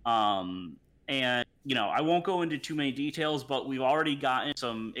 And, you know, I won't go into too many details, but we've already gotten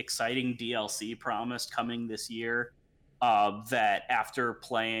some exciting DLC promised coming this year that after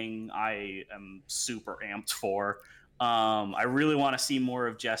playing, I am super amped for. I really want to see more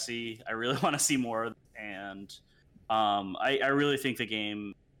of Jesse. I really want to see more of, and I really think the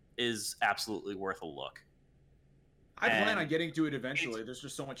game is absolutely worth a look. I plan on getting to it eventually. There's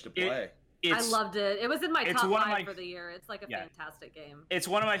just so much to play. I loved it. It was in my top 5 for the year. It's like a fantastic game. It's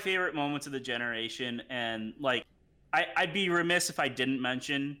one of my favorite moments of the generation, and like I'd be remiss if I didn't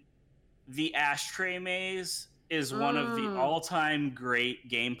mention the ashtray maze is one of the all-time great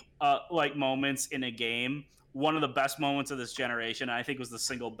game like moments in a game. One of the best moments of this generation. I think was the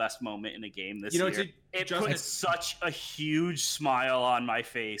single best moment in a game this year. It put such a huge smile on my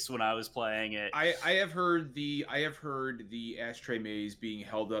face when I was playing it. I have heard the ashtray maze being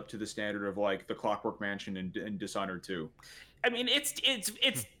held up to the standard of like the Clockwork Mansion and Dishonored 2. I mean, it's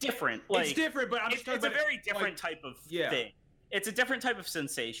different. Like, it's different, but I'm just talking about a very different type of thing. It's a different type of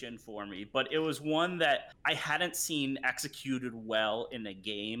sensation for me, but it was one that I hadn't seen executed well in a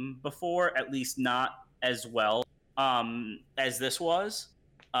game before, at least not as well as this was.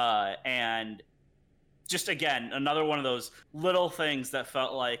 And just, again, another one of those little things that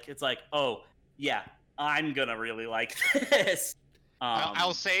felt like, it's like, oh, yeah, I'm going to really like this.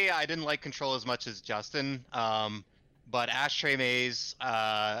 I'll say I didn't like Control as much as Justin, but Ashtray Maze,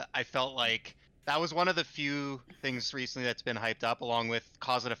 I felt like That was one of the few things recently that's been hyped up, along with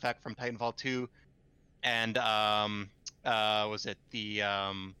Cause and Effect from Titanfall 2, and was it the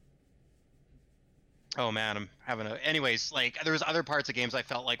oh man, I'm having a. Anyways, like there was other parts of games I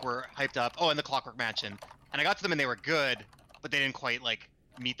felt like were hyped up. Oh, and the Clockwork Mansion, and I got to them and they were good, but they didn't quite like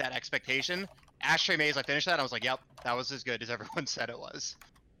meet that expectation. Ashtray Maze, I finished that. And I was like, yep, that was as good as everyone said it was.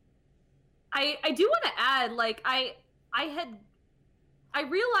 I do want to add, like I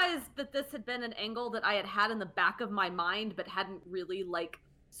realized that this had been an angle that I had in the back of my mind, but hadn't really like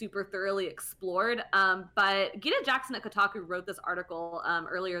super thoroughly explored. But Gita Jackson at Kotaku wrote this article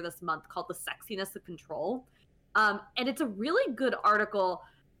earlier this month called "The Sexiness of Control," and it's a really good article.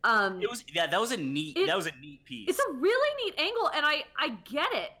 That was a neat piece. It's a really neat angle, and I get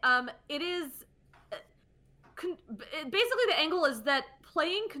it. It is basically the angle is that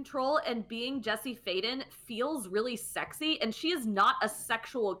playing Control and being Jesse Faden feels really sexy, and she is not a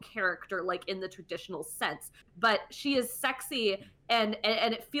sexual character like in the traditional sense, but she is sexy and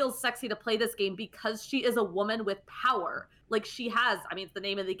it feels sexy to play this game because she is a woman with power. Like she has, I mean, it's the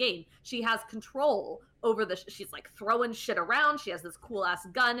name of the game. She has control over she's like throwing shit around. She has this cool ass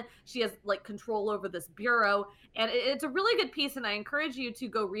gun. She has like control over this bureau. And it's a really good piece. And I encourage you to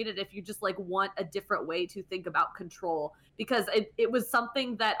go read it if you just like want a different way to think about control, because it was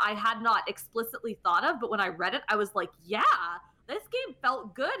something that I had not explicitly thought of. But when I read it, I was like, yeah, this game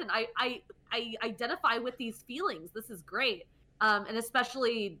felt good. And I identify with these feelings. This is great. And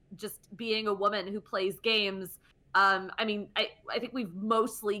especially just being a woman who plays games. I mean, I think we've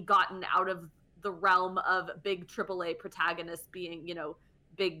mostly gotten out of the realm of big AAA protagonists being, you know,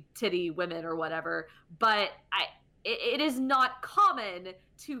 big titty women or whatever. But it is not common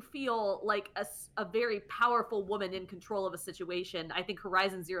to feel like a very powerful woman in control of a situation. I think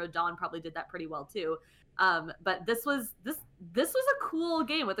Horizon Zero Dawn probably did that pretty well too. But this was a cool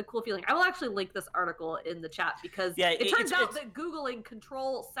game with a cool feeling. I will actually link this article in the chat because it turns out that Googling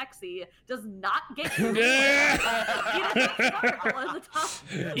Control sexy does not get you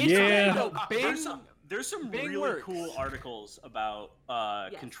There's some really cool articles about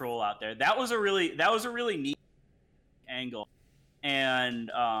Control out there. That was a really neat angle.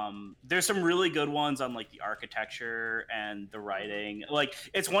 And there's some really good ones on like the architecture and the writing. Like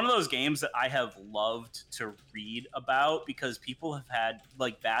it's one of those games that I have loved to read about because people have had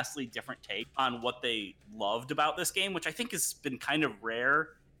like vastly different takes on what they loved about this game, which I think has been kind of rare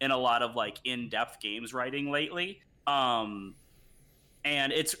in a lot of like in-depth games writing lately. And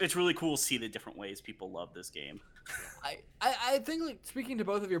it's really cool to see the different ways people love this game. I think, like, speaking to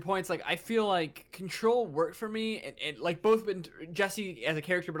both of your points, like, I feel like Control worked for me, and like, both been Jesse as a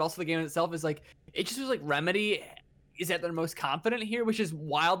character, but also the game itself is, like, it just was, like, Remedy is at their most confident here, which is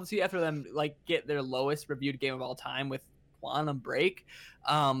wild to see after them, like, get their lowest reviewed game of all time with Quantum Break.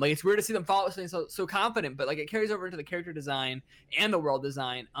 Like, it's weird to see them follow something so confident, but, like, it carries over into the character design and the world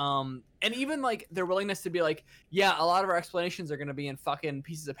design. And even, like, their willingness to be like, yeah, a lot of our explanations are going to be in fucking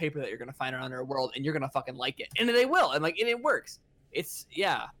pieces of paper that you're going to find around our world, and you're going to fucking like it. And they will, and, like, it works. It's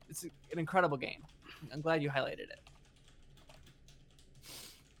an incredible game. I'm glad you highlighted it.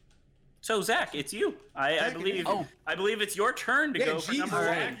 So, Zach, it's you. I believe it's your turn to go for number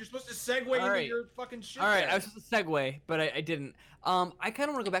one. You're supposed to segue into your fucking shit. All right, I was supposed to segue, but I didn't. I kind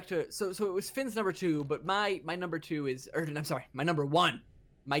of want to go back to so it was Finn's number 2, but my number 2 is, or I'm sorry, my number 1,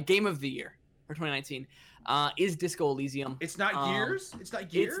 my game of the year for 2019 is Disco Elysium. It's not Gears. It's not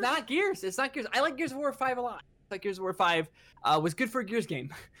Gears. It's not Gears. It's not Gears. I like Gears of War 5 a lot. Like Gears of War 5 was good for a Gears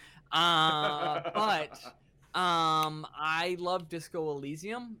game, but. I love Disco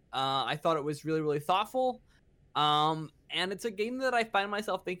Elysium. I thought it was really, really thoughtful. And it's a game that I find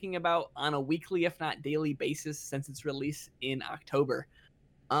myself thinking about on a weekly, if not daily basis since its release in October.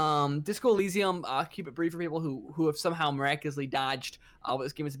 Disco Elysium, keep it brief for people who have somehow miraculously dodged what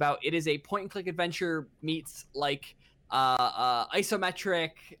this game is about. It is a point-and-click adventure meets like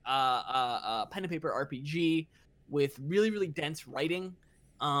isometric pen and paper RPG with really, really dense writing.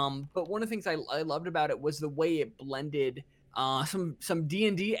 But one of the things I loved about it was the way it blended some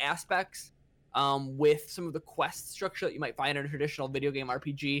D&D aspects with some of the quest structure that you might find in a traditional video game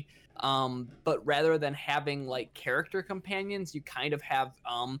RPG. But rather than having like character companions, you kind of have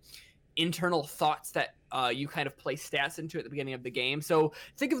internal thoughts that you kind of play stats into at the beginning of the game. So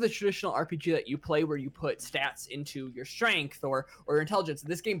think of the traditional RPG that you play where you put stats into your strength or intelligence.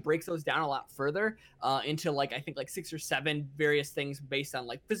 This game breaks those down a lot further into like, I think like 6 or 7 various things based on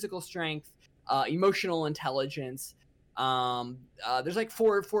like physical strength, emotional intelligence. There's like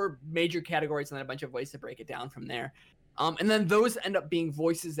four major categories and then a bunch of ways to break it down from there. And then those end up being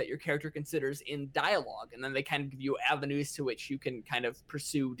voices that your character considers in dialogue, and then they kind of give you avenues to which you can kind of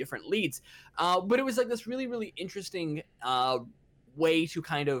pursue different leads. But it was like this really, really interesting way to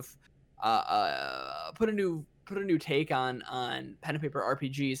kind of put a new take on pen and paper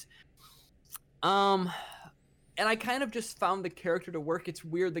RPGs. And I kind of just found the character to work. It's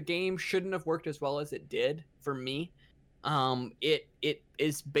weird. The game shouldn't have worked as well as it did for me. It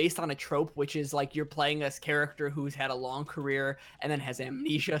is based on a trope, which is like you're playing this character who's had a long career and then has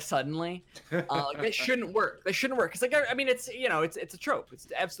amnesia suddenly. That shouldn't work. That shouldn't work. It's like, I mean, it's a trope. It's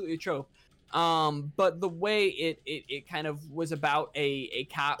absolutely a trope. But the way it kind of was about a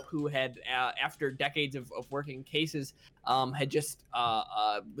cop who had, after decades of working cases, had just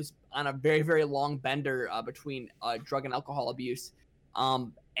was on a very, very long bender between drug and alcohol abuse.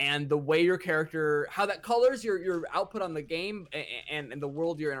 And the way your character, how that colors your output on the game and the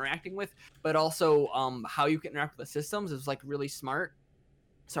world you're interacting with, but also how you can interact with the systems is like really smart.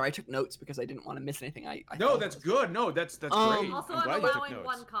 Sorry, I took notes because I didn't want to miss anything. No, that's good. No, that's great. Also, I'm allowing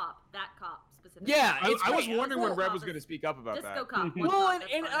one cop. That cop specifically. Yeah, I was wondering when Rev was going to speak up about Disco that. Cop. Well,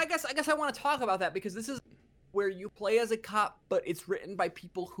 and I guess I want to talk about that because this is where you play as a cop, but it's written by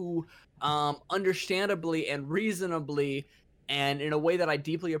people who, understandably and reasonably, and in a way that I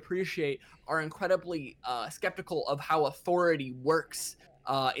deeply appreciate, are incredibly skeptical of how authority works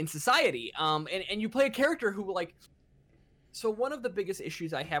in society. And you play a character who, like, so one of the biggest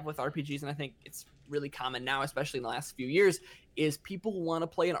issues I have with RPGs, and I think it's really common now, especially in the last few years, is people want to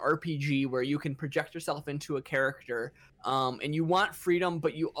play an RPG where you can project yourself into a character, and you want freedom,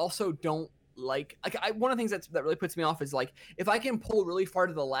 but you also don't like one of the things that really puts me off is, like, if I can pull really far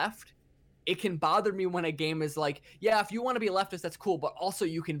to the left, it can bother me when a game is like, yeah, if you want to be a leftist, that's cool, but also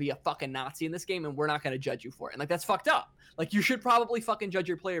you can be a fucking Nazi in this game and we're not going to judge you for it. And like, that's fucked up. Like, you should probably fucking judge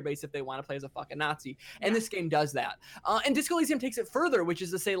your player base if they want to play as a fucking Nazi. And this game does that. And Disco Elysium takes it further, which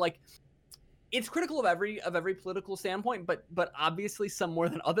is to say, like, it's critical of every political standpoint, but obviously some more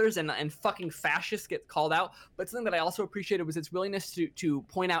than others, and fucking fascists get called out. But something that I also appreciated was its willingness to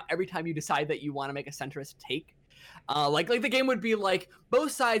point out every time you decide that you want to make a centrist take. Like the game would be like,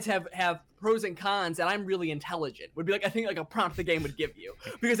 both sides have pros and cons, and I'm really intelligent. Would be like, I think, like a prompt the game would give you,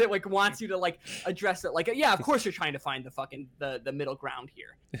 because it like wants you to like address it. Like, yeah, of course you're trying to find the fucking the middle ground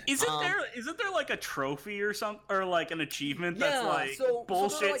here. Isn't there like a trophy or something, or like an achievement that's like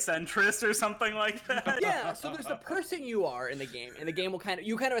bullshit centrist or something like that? Yeah. So there's the person you are in the game, and the game will kind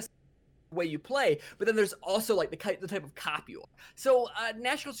of way you play, but then there's also like the type of cop you are. So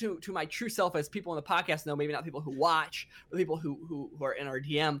natural to my true self, as people in the podcast know, maybe not people who watch, but people who are in our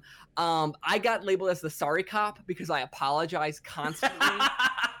DM, I got labeled as the sorry cop because I apologize constantly.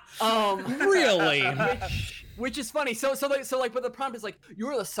 Really? Which is funny. So like, but the prompt is like,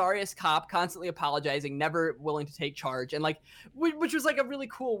 you're the sorriest cop, constantly apologizing, never willing to take charge, and like, which was like a really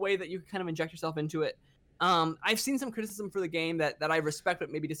cool way that you could kind of inject yourself into it. I've seen some criticism for the game that I respect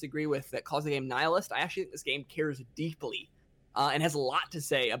but maybe disagree with, that calls the game nihilist. I actually think this game cares deeply and has a lot to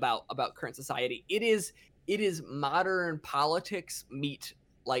say about current society. It is modern politics meet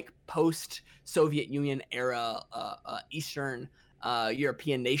like post-Soviet Union era Eastern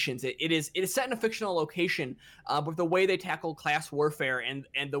European nations. It is set in a fictional location, but the way they tackle class warfare and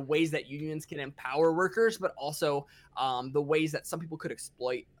the ways that unions can empower workers, but also the ways that some people could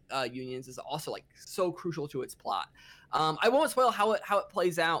exploit unions is also like so crucial to its plot. I won't spoil how it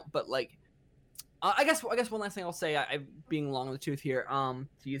plays out, but like I guess one last thing I'll say, I'm being long in the tooth here, to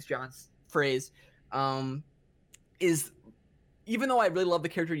use John's phrase, is even though I really love the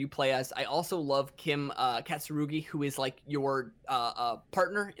character you play as, I also love Kim Katsurugi, who is like your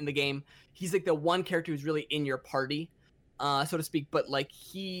partner in the game. He's like the one character who's really in your party, so to speak, but like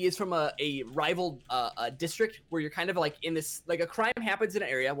he is from a rival district where you're kind of like in this, like a crime happens in an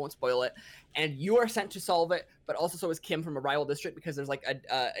area, I won't spoil it, and you are sent to solve it, but also so is Kim from a rival district, because there's like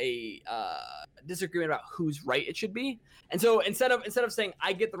a disagreement about whose right it should be. And so instead of saying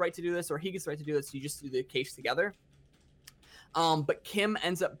I get the right to do this or he gets the right to do this, you just do the case together. But Kim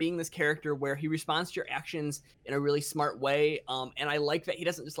ends up being this character where he responds to your actions in a really smart way, and I like that he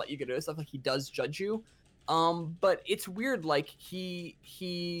doesn't just let you get do stuff, like he does judge you. But it's weird, like he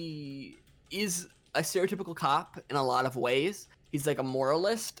is a stereotypical cop in a lot of ways. He's like a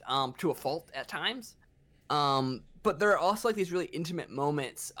moralist to a fault at times. But there are also like these really intimate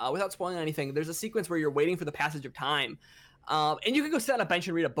moments. Without spoiling anything, there's a sequence where you're waiting for the passage of time. And you can go sit on a bench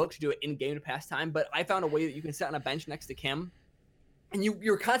and read a book to do it in game to pass time, but I found a way that you can sit on a bench next to Kim. And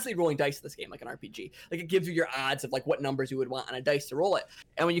you're constantly rolling dice in this game like an RPG. Like it gives you your odds of like what numbers you would want on a dice to roll it.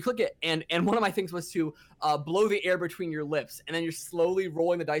 And when you click it, and one of my things was to blow the air between your lips, and then you're slowly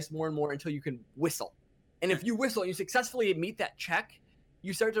rolling the dice more and more until you can whistle. And if you whistle and you successfully meet that check,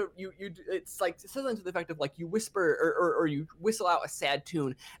 you start to it's like something to the effect of like you whisper or you whistle out a sad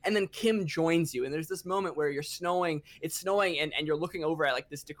tune, and then Kim joins you, and there's this moment where it's snowing and you're looking over at like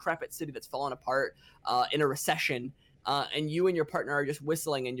this decrepit city that's fallen apart in a recession, and you and your partner are just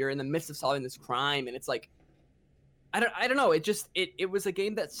whistling, and you're in the midst of solving this crime, and it's like I don't know, it was a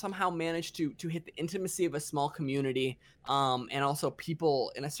game that somehow managed to hit the intimacy of a small community, and also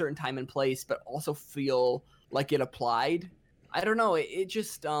people in a certain time and place, but also feel like it applied. I don't know. It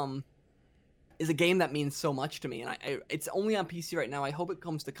just is a game that means so much to me, and it's only on PC right now. I hope it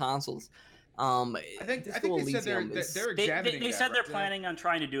comes to consoles. I think they said they're examining. They said they're planning on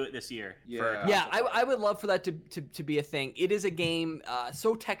trying to do it this year. Yeah. I would love for that to be a thing. It is a game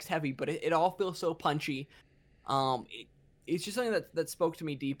so text heavy, but it all feels so punchy. It's just something that spoke to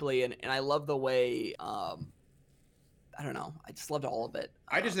me deeply, and I love the way. I don't know. I just loved all of it.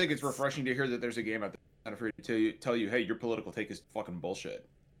 I just think it's refreshing to hear that there's a game out there not afraid to tell you, hey, your political take is fucking bullshit.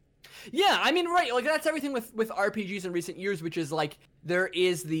 Yeah, I mean, right, like that's everything with RPGs in recent years, which is like there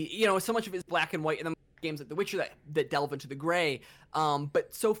is so much of it is black and white in the games like The Witcher that delve into the gray, but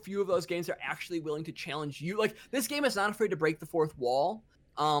so few of those games are actually willing to challenge you. Like this game is not afraid to break the fourth wall,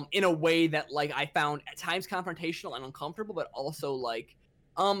 in a way that like I found at times confrontational and uncomfortable, but also like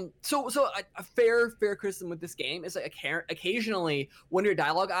so a fair criticism with this game is like occasionally one of your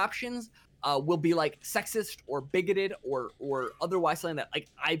dialogue options will be like sexist or bigoted or otherwise something that like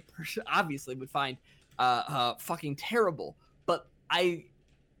I obviously would find fucking terrible. But I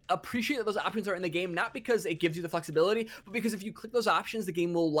appreciate that those options are in the game, not because it gives you the flexibility, but because if you click those options, the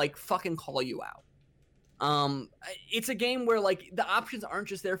game will like fucking call you out. It's a game where like the options aren't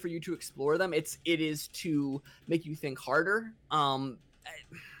just there for you to explore them. It is to make you think harder. I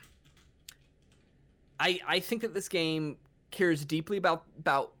think that this game cares deeply about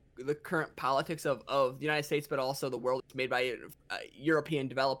the current politics of the United States, but also the world. It's made by European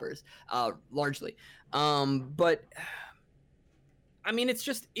developers, largely. But I mean, it's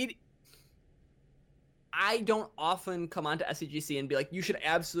just it. I don't often come onto SCGC and be like, you should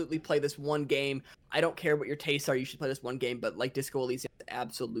absolutely play this one game. I don't care what your tastes are. You should play this one game. But like Disco Elysium is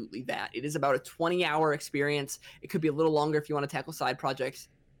absolutely that. It is about a 20-hour experience. It could be a little longer if you want to tackle side projects.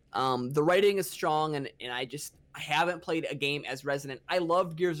 The writing is strong, and I haven't played a game as resonant. I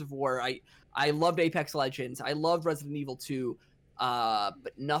loved Gears of War. I loved Apex Legends. I loved Resident Evil 2.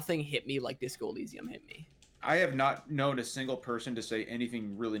 But nothing hit me like Disco Elysium hit me. I have not known a single person to say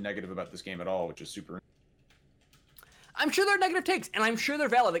anything really negative about this game at all, which is super. I'm sure there are negative takes, and I'm sure they're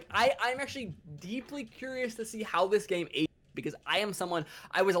valid. Like I'm actually deeply curious to see how this game aged, because I was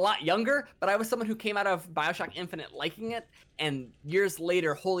a lot younger, but I was someone who came out of BioShock Infinite liking it, and years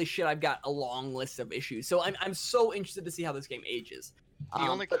later, holy shit, I've got a long list of issues. So I'm so interested to see how this game ages. The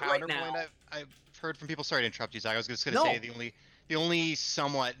only counterpoint I've heard from people. Sorry to interrupt you, Zach. I was just going to say the only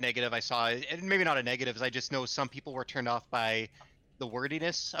somewhat negative I saw, and maybe not a negative, is I just know some people were turned off by the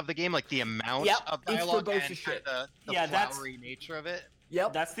wordiness of the game, like the amount of dialogue and the flowery nature of it.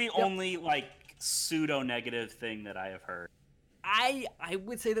 Yep. That's the only like pseudo-negative thing that I have heard. I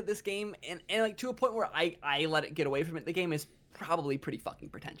would say that this game, and like to a point where I let it get away from it, the game is probably pretty fucking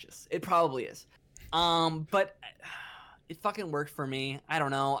pretentious. It probably is. But it fucking worked for me. I don't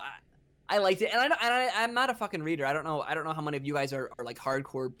know. I liked it, and I'm not a fucking reader. I don't know how many of you guys are like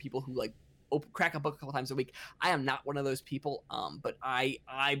hardcore people who like crack a book a couple times a week. I am not one of those people. But I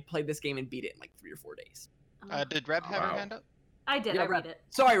played this game and beat it in like 3 or 4 days. Did Reb have her hand up? I did. Yeah, I read it.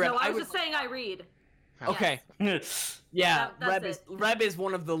 Sorry, Reb. No, I was just saying I read. Okay. Yes. Yeah, that's Reb is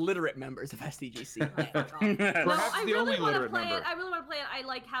one of the literate members of SDGC. Perhaps the only literate member. I really want to play it.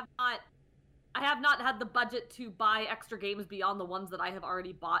 I have not had the budget to buy extra games beyond the ones that I have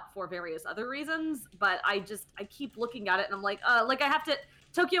already bought for various other reasons. But I keep looking at it and I'm like I have to.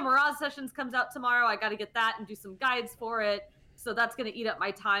 Tokyo Mirage Sessions comes out tomorrow. I got to get that and do some guides for it. So that's going to eat up my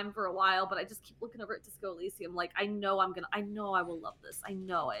time for a while. But I just keep looking over at Disco Elysium. Like, I know I will love this. I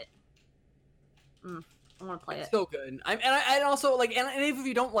know it. I want to play it. So good. And also, like, and even if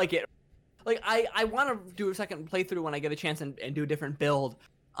you don't like it, like, I want to do a second playthrough when I get a chance and do a different build.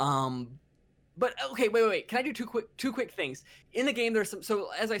 But okay, wait. Can I do two quick things? In the game, there's some. So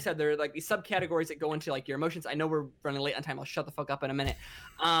as I said, there are like these subcategories that go into like your emotions. I know we're running late on time. I'll shut the fuck up in a minute.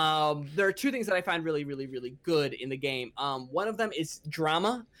 There are 2 things that I find really, really, really good in the game. One of them is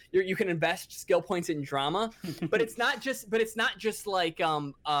drama. You can invest skill points in drama, but it's not just like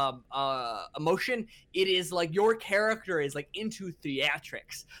emotion. It is like your character is like into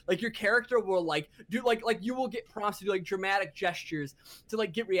theatrics. Like your character will like do like you will get prompts to do like dramatic gestures to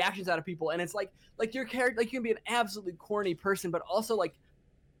like get reactions out of people, and it's like your character, like you can be an absolutely corny person, but also like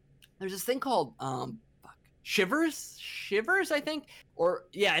there's this thing called Shivers, I think, or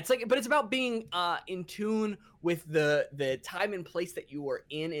yeah, it's like, but it's about being in tune with the time and place that you are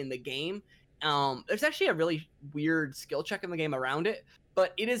in the game. There's actually a really weird skill check in the game around it,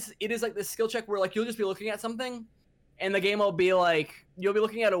 but it is like this skill check where like you'll just be looking at something, and the game will be like you'll be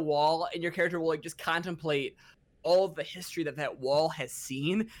looking at a wall, and your character will like just contemplate all of the history that wall has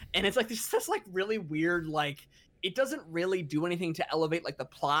seen, and it's like this like really weird, like it doesn't really do anything to elevate like the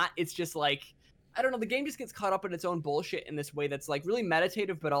plot. It's just like, I don't know, the game just gets caught up in its own bullshit in this way that's like really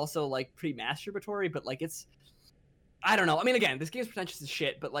meditative, but also like pretty masturbatory. But like I don't know. I mean, again, this game's pretentious as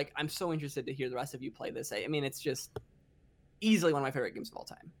shit, but like I'm so interested to hear the rest of you play this. I mean, it's just easily one of my favorite games of all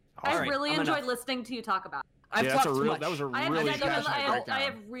time. I really enjoyed listening to you talk about it. That was a really passionate breakdown. I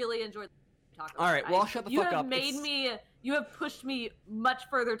have really enjoyed talking about it. All right, well, I'll shut the fuck up. You have pushed me much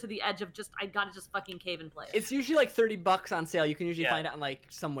further to the edge of I gotta just fucking cave and play it. It's usually like $30 on sale. You can usually find it on like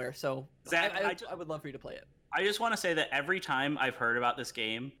somewhere. So Zach, I would love for you to play it. I just want to say that every time I've heard about this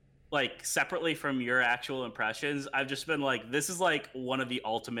game, like separately from your actual impressions, I've just been like, this is like one of the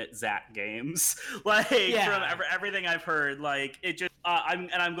ultimate Zach games. Like from everything I've heard, like it just.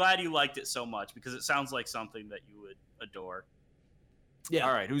 I'm glad you liked it so much because it sounds like something that you would adore. Yeah.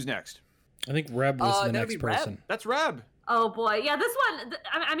 All right, who's next? I think Reb was the next person. Reb. That's Reb. Oh boy, yeah, this one.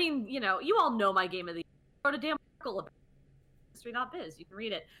 I mean, you know, you all know my game of the year. I wrote a damn article about History.biz. You can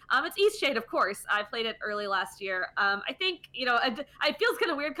read it. It's Eastshade, of course. I played it early last year. I think, you know, it feels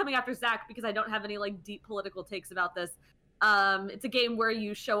kind of weird coming after Zach because I don't have any like deep political takes about this. It's a game where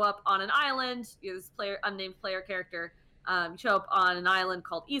you show up on an island. You're this unnamed player character. You show up on an island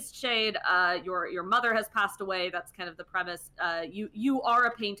called Eastshade. Your mother has passed away. That's kind of the premise. You are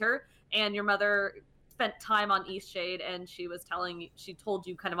a painter, and your mother spent time on Eastshade, and she told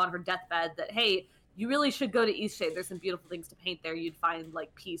you kind of on her deathbed that, hey, you really should go to Eastshade. There's some beautiful things to paint there. You'd find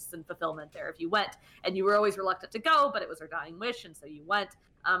like peace and fulfillment there if you went. And you were always reluctant to go, but it was her dying wish, and so you went.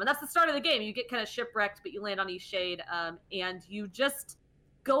 And that's the start of the game. You get kind of shipwrecked, but you land on Eastshade, and you just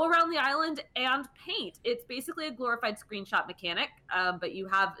go around the island and paint. It's basically a glorified screenshot mechanic, but you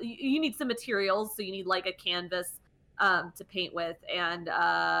need some materials, so you need like a canvas to paint with, and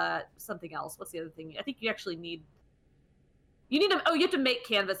something else. What's the other thing? I think you actually need. You have to make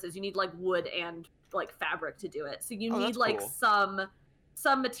canvases. You need like wood and like fabric to do it. So you need like cool.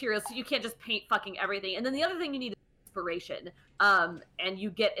 some materials. So you can't just paint fucking everything. And then the other thing you need is inspiration. And you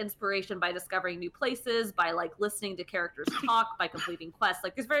get inspiration by discovering new places, by like listening to characters talk, by completing quests.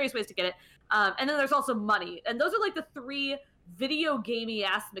 Like there's various ways to get it. And then there's also money. And those are like the three video gamey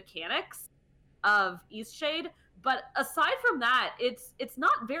ass mechanics of Eastshade. But aside from that, it's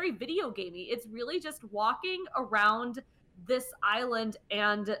not very video gamey. It's really just walking around this island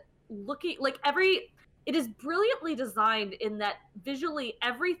and looking like it is brilliantly designed in that visually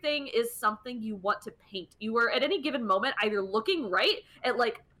everything is something you want to paint. You are at any given moment either looking right at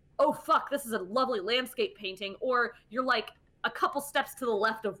like, oh fuck, this is a lovely landscape painting, or you're like a couple steps to the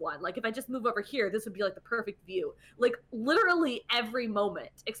left of one. Like if I just move over here, this would be like the perfect view. Like literally every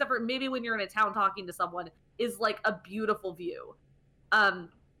moment, except for maybe when you're in a town talking to someone, is like a beautiful view.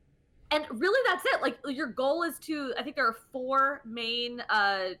 And really that's it. Like your goal is I think there are 4 main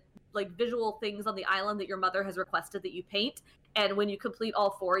like visual things on the island that your mother has requested that you paint. And when you complete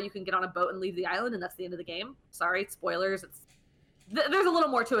all 4, you can get on a boat and leave the island, and that's the end of the game. Sorry, spoilers. There's a little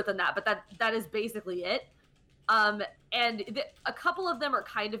more to it than that, but that is basically it. And a couple of them are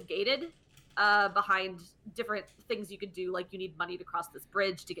kind of gated behind different things you could do. Like you need money to cross this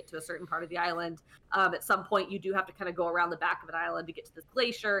bridge to get to a certain part of the island. At some point you do have to kind of go around the back of an island to get to this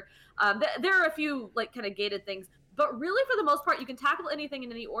glacier. There are a few like kind of gated things, but really for the most part you can tackle anything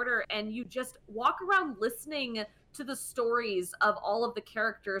in any order, and you just walk around listening to the stories of all of the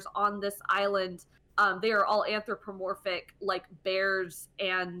characters on this island. They are all anthropomorphic, like bears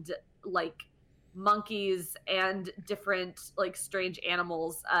and like monkeys and different like strange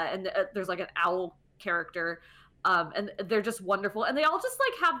animals, and there's like an owl character, and they're just wonderful, and they all just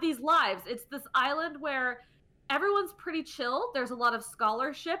like have these lives. It's this island where everyone's pretty chill. There's a lot of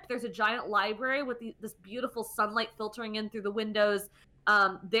scholarship. There's a giant library with this beautiful sunlight filtering in through the windows.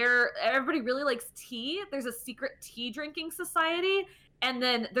 Everybody really likes tea. There's a secret tea drinking society. And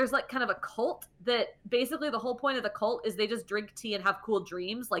then there's like kind of a cult that basically the whole point of the cult is they just drink tea and have cool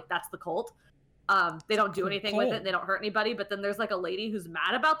dreams. Like that's the cult. They don't do anything with it, and they don't hurt anybody. But then there's like a lady who's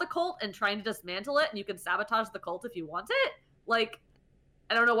mad about the cult and trying to dismantle it, and you can sabotage the cult if you want it. Like,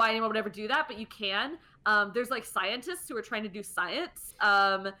 I don't know why anyone would ever do that, but you can. There's like scientists who are trying to do science.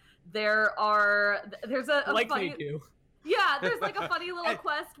 There's a like funny... they do. Yeah, there's like a funny little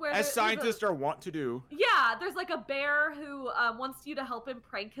quest where as scientists are wont to do. Yeah, there's like a bear who wants you to help him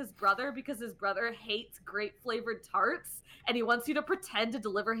prank his brother because his brother hates grape flavored tarts, and he wants you to pretend to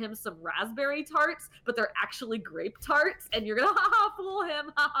deliver him some raspberry tarts, but they're actually grape tarts, and you're gonna fool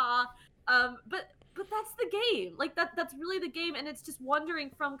him, But that's the game. Like that's really the game, and it's just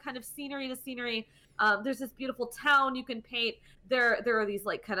wandering from kind of scenery to scenery. There's this beautiful town you can paint. There are these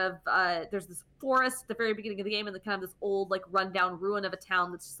like kind of there's this forest at the very beginning of the game, and the kind of this old like rundown ruin of a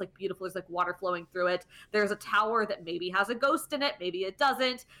town that's just like beautiful. There's like water flowing through it. There's a tower that maybe has a ghost in it, maybe it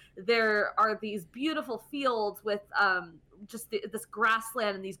doesn't. There are these beautiful fields with this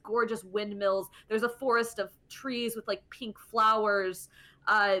grassland and these gorgeous windmills. There's a forest of trees with like pink flowers.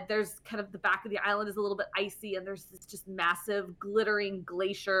 There's kind of the back of the island is a little bit icy, and there's this just massive glittering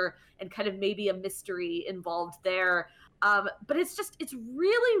glacier and kind of maybe a mystery involved there. But it's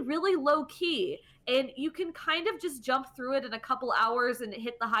really, really low key, and you can kind of just jump through it in a couple hours and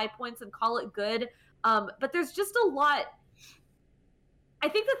hit the high points and call it good. But there's just a lot. I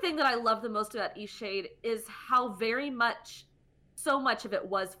think the thing that I love the most about Eastshade is how so much of it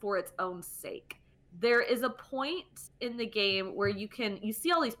was for its own sake. There is a point in the game where you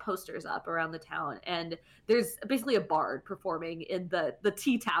see all these posters up around the town, and there's basically a bard performing in the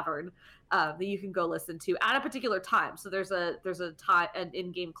tea tavern that you can go listen to at a particular time. So there's an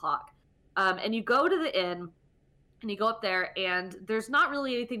in-game clock, and you go to the inn, and you go up there, and there's not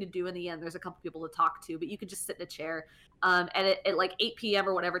really anything to do in the inn. There's a couple people to talk to, but you can just sit in a chair. And at like 8 p.m.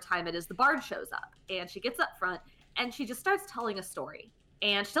 or whatever time it is, the bard shows up, and she gets up front, and she just starts telling a story.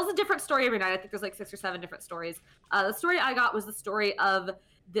 And she tells a different story every night. I think there's like 6 or 7 different stories. The story I got was the story of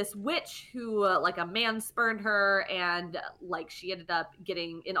this witch who like a man spurned her, and like she ended up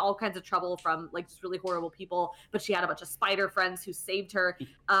getting in all kinds of trouble from like just really horrible people, but she had a bunch of spider friends who saved her.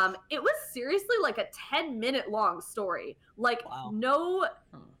 It was seriously like a 10-minute long story. Like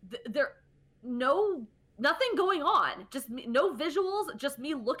nothing going on, just no visuals, just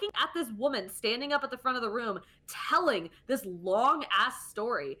me looking at this woman standing up at the front of the room telling this long ass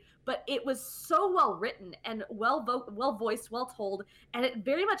story. But it was so well written and well voiced, well told, and it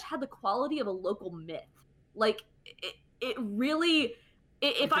very much had the quality of a local myth. Like it really,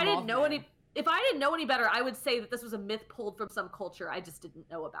 if I didn't know any better, I would say that this was a myth pulled from some culture I just didn't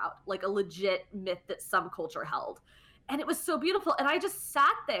know about, like a legit myth that some culture held. And it was so beautiful. And I just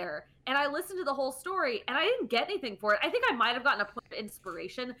sat there and I listened to the whole story, and I didn't get anything for it. I think I might have gotten a point of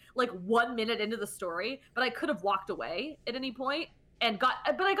inspiration like 1 minute into the story, but I could have walked away at any point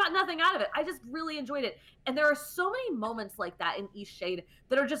but I got nothing out of it. I just really enjoyed it. And there are so many moments like that in Eastshade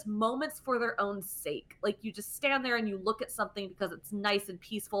that are just moments for their own sake. Like you just stand there and you look at something because it's nice and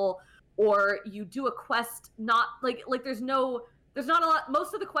peaceful, or you do a quest, not like there's not a lot.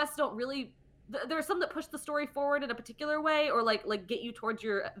 Most of the quests don't really. There are some that push the story forward in a particular way, or like get you towards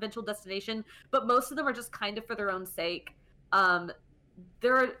your eventual destination, but most of them are just kind of for their own sake.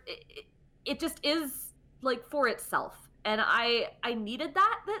 It just is like for itself, and I needed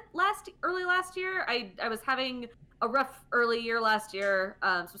that early last year. I was having a rough early year last year.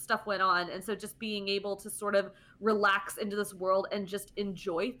 Some stuff went on, and so just being able to sort of relax into this world and just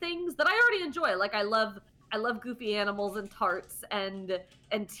enjoy things that I already enjoy. Like I love goofy animals and tarts and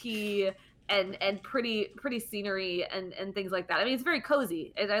tea. And pretty scenery and things like that. I mean, it's very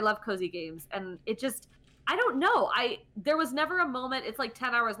cozy, and I love cozy games. And it just, I don't know. There was never a moment. It's like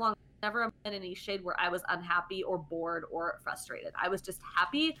 10 hours long. Never a moment in Eastshade where I was unhappy or bored or frustrated. I was just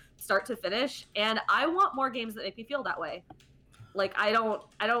happy, start to finish. And I want more games that make me feel that way. Like I don't.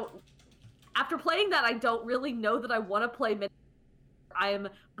 After playing that, I don't really know that I want to play. I'm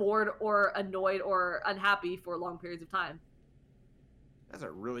bored or annoyed or unhappy for long periods of time. That's a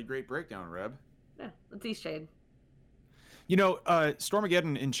really great breakdown, Reb. Yeah, it's Eastshade. You know,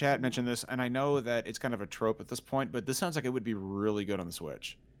 Stormageddon in chat mentioned this, and I know that it's kind of a trope at this point, but this sounds like it would be really good on the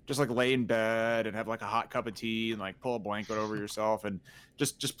Switch. Just like lay in bed and have like a hot cup of tea and like pull a blanket over yourself and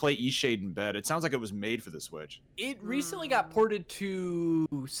just play Eastshade in bed. It sounds like it was made for the Switch. It recently got ported to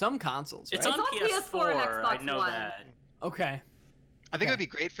some consoles, right? It's on PS4 and Xbox I know One. that. Okay. I think it would be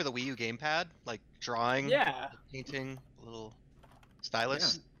great for the Wii U gamepad, like drawing, painting, a little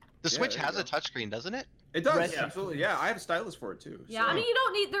stylus. Yeah. The Switch has a touchscring, doesn't it? It does, absolutely. Yeah, I have a stylus for it too. Yeah, so. I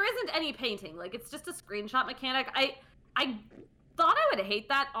mean, there isn't any painting. Like, it's just a screenshot mechanic. I thought I would hate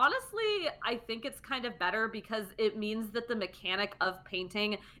that. Honestly, I think it's kind of better because it means that the mechanic of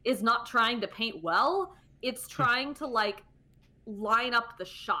painting is not trying to paint well. It's trying to, like, line up the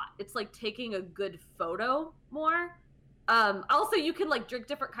shot. It's like taking a good photo more. Also, you can like drink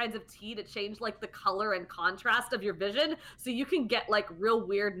different kinds of tea to change like the color and contrast of your vision, so you can get like real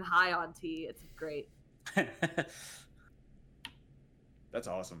weird and high on tea. It's great. That's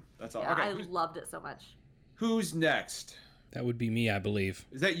awesome. That's yeah, awesome. I loved it so much. Who's next? That would be me, I believe.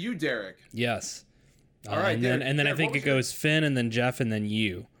 Is that you, Derek? Yes. All right, and Derek, then I think it goes Finn, and then Jeff, and then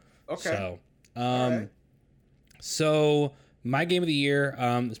you. Okay. So, All right. so my game of the year,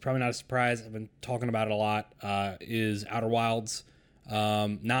 is probably not a surprise. I've been talking about it a lot. Is Outer Wilds.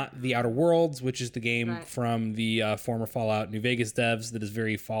 Not the Outer Worlds, which is the game from the former Fallout New Vegas devs that is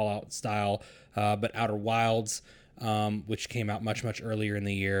very Fallout style, but Outer Wilds, which came out much earlier in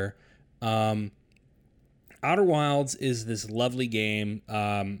the year. Outer Wilds is this lovely game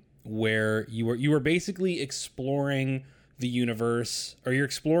where you are basically exploring the universe, or you're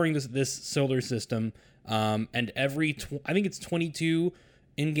exploring this solar system, and every I think it's 22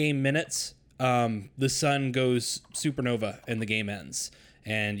 in-game minutes, the sun goes supernova and the game ends,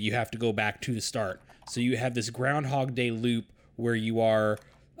 and you have to go back to the start. So you have this Groundhog Day loop where you are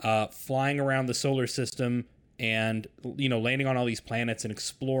flying around the solar system and, you know, landing on all these planets and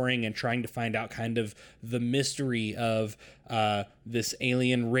exploring and trying to find out kind of the mystery of this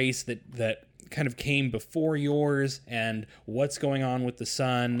alien race that kind of came before yours and what's going on with the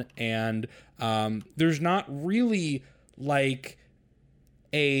sun. And there's not really like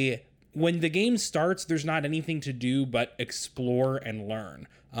when the game starts, there's not anything to do but explore and learn.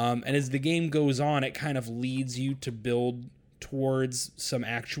 And as the game goes on, it kind of leads you to build towards some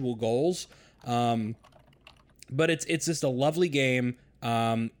actual goals. But it's just a lovely game.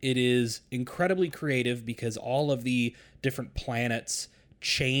 It is incredibly creative because all of the different planets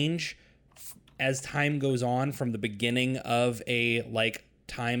change as time goes on from the beginning of a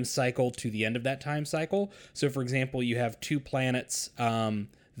time cycle to the end of that time cycle. So for example, you have two planets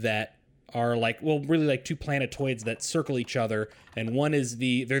that are really two planetoids that circle each other, and one is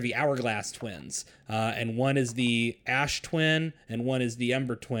they're the Hourglass twins, and one is the Ash twin, and one is the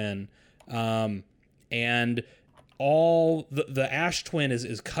Ember twin, and all the Ash twin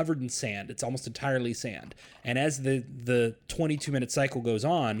is covered in sand. It's almost entirely sand. And as the 22-minute cycle goes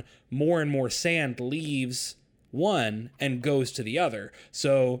on, more and more sand leaves one and goes to the other.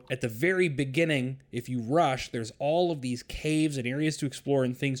 So at the very beginning, if you rush, there's all of these caves and areas to explore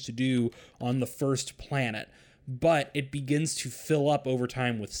and things to do on the first planet. But it begins to fill up over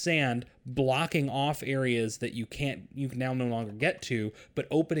time with sand, blocking off areas that you can now no longer get to, but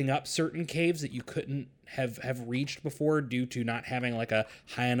opening up certain caves that you couldn't have reached before due to not having a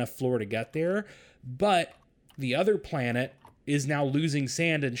high enough floor to get there. But the other planet is now losing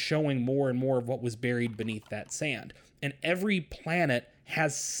sand and showing more and more of what was buried beneath that sand. And every planet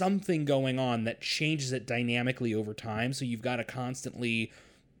has something going on that changes it dynamically over time. So you've got to constantly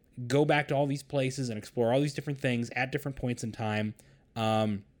go back to all these places and explore all these different things at different points in time.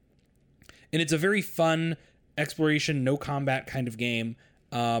 And it's a very fun exploration, no combat kind of game.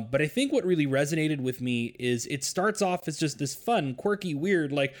 But I think what really resonated with me is it starts off as just this fun, quirky,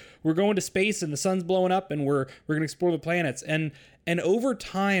 weird, we're going to space and the sun's blowing up and we're going to explore the planets. And over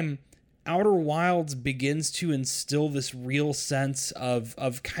time, Outer Wilds begins to instill this real sense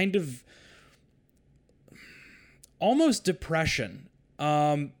of kind of almost depression.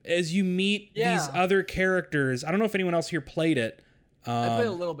 As you meet these other characters. I don't know if anyone else here played it. I played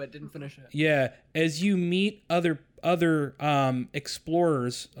a little bit, didn't finish it. Yeah, as you meet other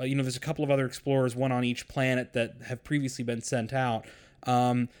explorers, there's a couple of other explorers, one on each planet that have previously been sent out,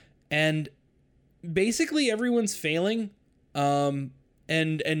 and basically everyone's failing, and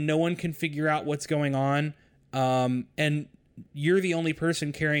no one can figure out what's going on, and you're the only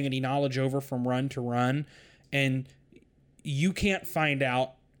person carrying any knowledge over from run to run, and you can't find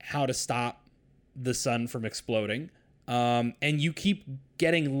out how to stop the sun from exploding. And you keep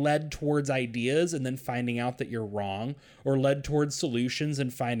getting led towards ideas and then finding out that you're wrong, or led towards solutions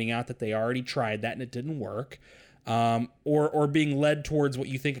and finding out that they already tried that and it didn't work. Or being led towards what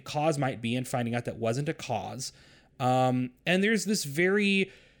you think a cause might be and finding out that wasn't a cause. And there's this very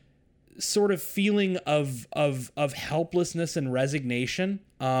sort of feeling of helplessness and resignation.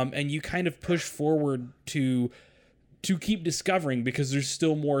 And you kind of push forward to keep discovering because there's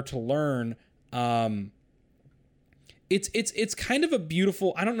still more to learn. It's kind of a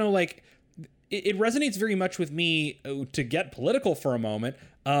beautiful, I don't know, it resonates very much with me to get political for a moment.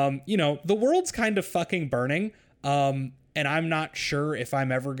 The world's kind of fucking burning. And I'm not sure if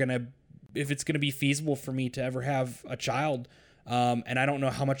it's going to be feasible for me to ever have a child. And I don't know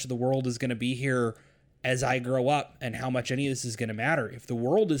how much of the world is going to be here as I grow up and how much any of this is going to matter. If the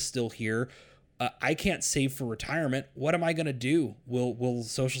world is still here, I can't save for retirement. What am I going to do? Will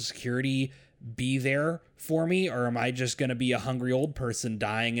Social Security be there for me, or am I just going to be a hungry old person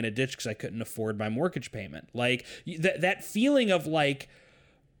dying in a ditch because I couldn't afford my mortgage payment? That feeling of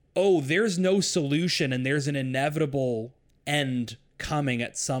there's no solution and there's an inevitable end coming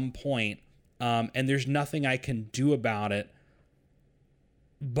at some point, and there's nothing I can do about it,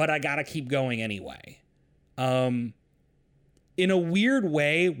 but I gotta keep going anyway. In a weird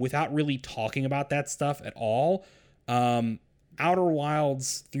way, without really talking about that stuff at all, Outer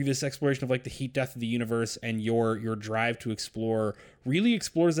Wilds, through this exploration of like the heat death of the universe and your drive to explore, really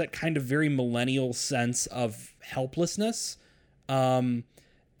explores that kind of very millennial sense of helplessness. And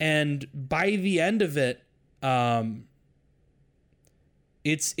by the end of it,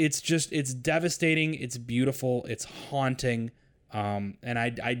 it's devastating, it's beautiful, it's haunting, and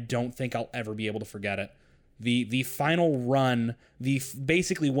I don't think I'll ever be able to forget it. The final run,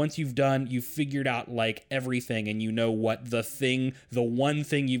 basically once you've figured out like everything and you know what the one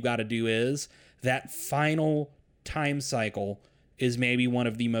thing you've got to do is, that final time cycle is maybe one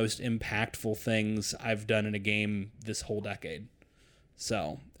of the most impactful things I've done in a game this whole decade.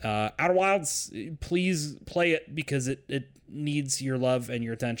 So, Outer Wilds, please play it because it needs your love and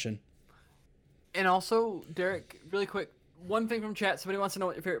your attention. And also, Derek, really quick, one thing from chat. Somebody wants to know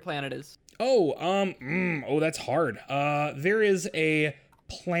what your favorite planet is. That's hard. There is a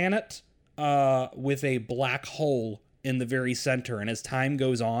planet with a black hole in the very center, and as time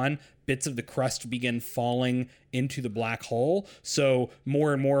goes on, bits of the crust begin falling into the black hole, so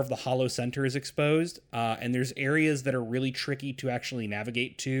more and more of the hollow center is exposed, and there's areas that are really tricky to actually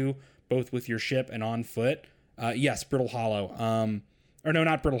navigate to, both with your ship and on foot. Yes, Brittle Hollow. Or no,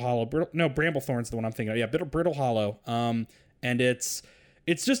 not Brittle Hollow. Bramblethorn's the one I'm thinking of. Yeah, Brittle Hollow. And it's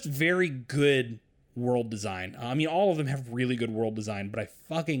just very good world design. I mean, all of them have really good world design, but I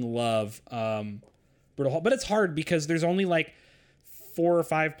fucking love Brittle Hollow. But it's hard because there's only like 4 or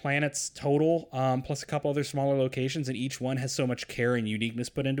 5 planets total, plus a couple other smaller locations, and each one has so much care and uniqueness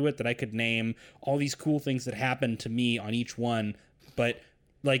put into it that I could name all these cool things that happen to me on each one, but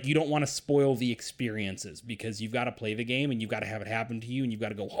like, you don't want to spoil the experiences because you've got to play the game and you've got to have it happen to you and you've got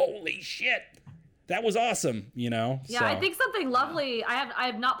to go, holy shit, that was awesome, you know? Yeah, so I think something lovely. I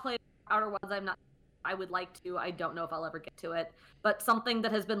have not played Outer Wilds. I would like to. I don't know if I'll ever get to it. But something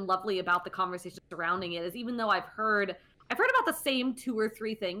that has been lovely about the conversation surrounding it is, even though I've heard about the same 2 or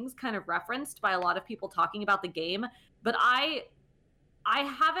 3 things kind of referenced by a lot of people talking about the game, but I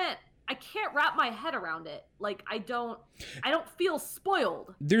can't wrap my head around it. Like, I don't feel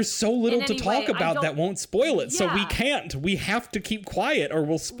spoiled. There's so little to talk about that won't spoil it. Yeah. So we can't. We have to keep quiet or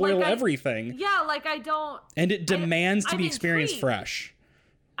we'll spoil everything. Yeah, like I don't. And it demands to be experienced fresh.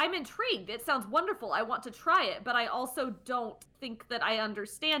 I'm intrigued. It sounds wonderful. I want to try it, but I also don't think that I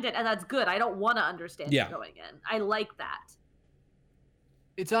understand it, and that's good. I don't want to understand it going in. I like that.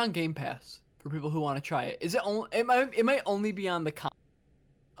 It's on Game Pass for people who want to try it. Is it only? It might only be on the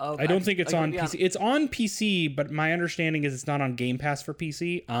I don't think it's on PC. It's on PC, but my understanding is it's not on Game Pass for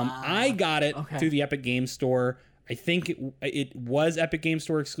PC. I got it through the Epic Games Store. I think it was Epic Games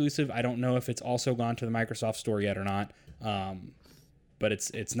Store exclusive. I don't know if it's also gone to the Microsoft Store yet or not. But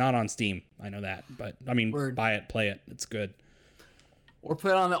it's not on Steam. I know that. But I mean, buy it, play it. It's good. Or put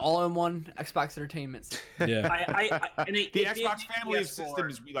it on the all-in-one Xbox Entertainment. Yeah. The Xbox family of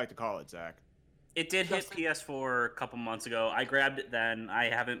systems, we like to call it, Zach. It did hit PS4 a couple months ago. I grabbed it then. I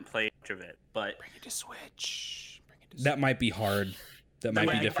haven't played much of it, but bring it to Switch. That might be hard. That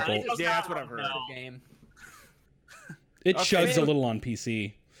might be difficult. Yeah, that's what I've heard. Game. It chugs a little on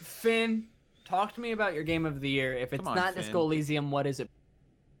PC. Finn, talk to me about your game of the year. If it's not Disco Elysium, what is it?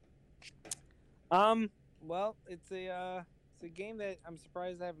 Well, it's a game that I'm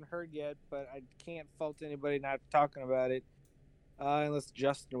surprised I haven't heard yet, but I can't fault anybody not talking about it, unless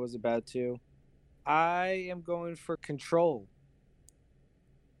Justin was about to. I am going for Control.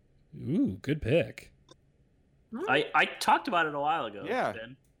 Ooh, good pick. I talked about it a while ago. Yeah.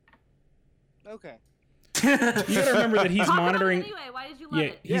 Ben. Okay. You gotta remember that he's monitoring. Anyway, why did you love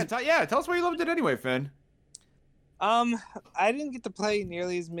it? Tell us why you loved it anyway, Finn. I didn't get to play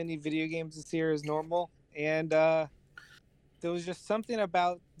nearly as many video games this year as normal, and there was just something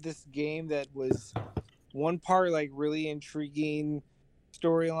about this game that was one part like really intriguing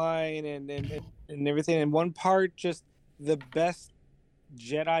storyline and everything, and one part just the best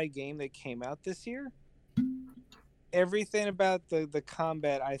Jedi game that came out this year. Everything about the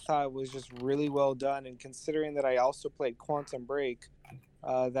combat I thought was just really well done, and considering that I also played Quantum Break,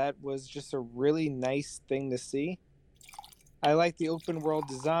 that was just a really nice thing to see. I like the open world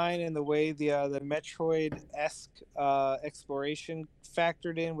design and the way the Metroid-esque exploration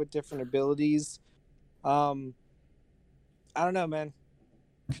factored in with different abilities. I don't know, man.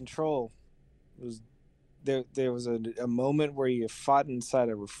 Control was there was a moment where you fought inside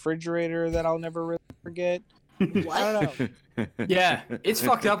a refrigerator that I'll never really forget. What? I don't know. Yeah, it's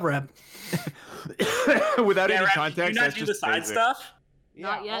fucked up, Reb. Without any Raph, context, did you not that's do just the side basic. stuff?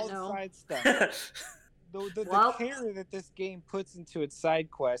 Not yet, all the no. side stuff. The care that this game puts into its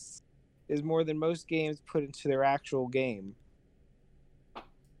side quests is more than most games put into their actual game.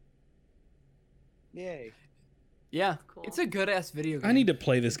 Yay. Yeah, Cool. it's a good ass video game. I need to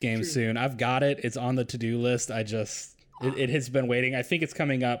play this game soon. I've got it. It's on the to-do list. It has been waiting. I think it's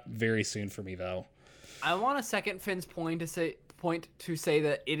coming up very soon for me though. I want to second Finn's point to say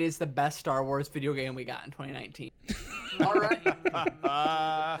that it is the best Star Wars video game we got in 2019. All right.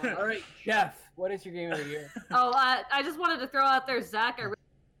 All right, Jeff, what is your game of the year? Oh, I just wanted to throw out there, Zach. I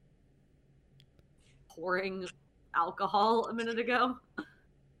pouring alcohol a minute ago.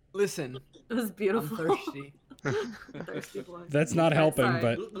 Listen, It was beautiful. I'm thirsty. Thirsty boy. That's not helping,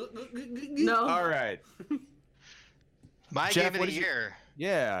 Sorry. but No. All right. My Jeff, game what of the is your- year.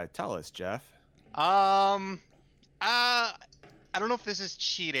 Yeah, tell us, Jeff. I don't know if this is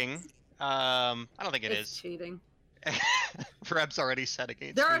cheating. I don't think it It's is. cheating. Reb's already set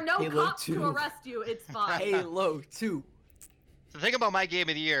against There me. are no Halo cops 2. to arrest you. It's fine. Halo 2. The thing about my game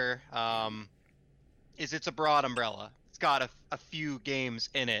of the year is it's a broad umbrella. It's got a few games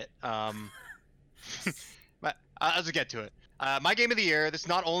in it. I'll just get to it. My game of the year. This is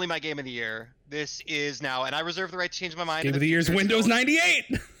not only my game of the year. This is now, and I reserve the right to change my mind. game in of the year is future, Windows so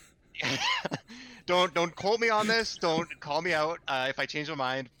 98. don't quote me on this. Don't call me out if I change my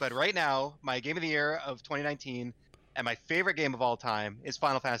mind. But right now, my game of the year of 2019 and my favorite game of all time is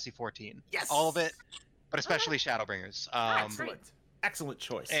Final Fantasy 14. Yes. All of it, but especially Shadowbringers. Excellent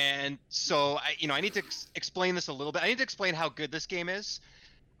choice. And so I need to explain this a little bit. I need to explain how good this game is.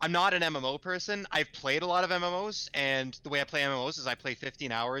 I'm not an MMO person. I've played a lot of MMOs, and the way I play MMOs is I play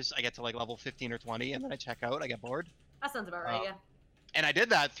 15 hours. I get to like level 15 or 20, and then I check out. I get bored. That sounds about right, yeah. And I did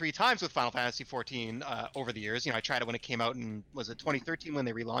that 3 times with Final Fantasy 14 over the years. I tried it when it came out in, was it 2013 when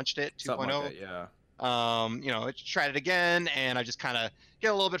they relaunched it, 2.0? Something like that, yeah. I tried it again, and I just kind of get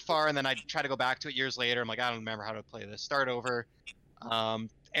a little bit far, and then I try to go back to it years later. I'm like, I don't remember how to play this. Start over.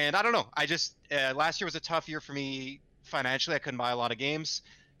 And I don't know. I just last year was a tough year for me financially. I couldn't buy a lot of games,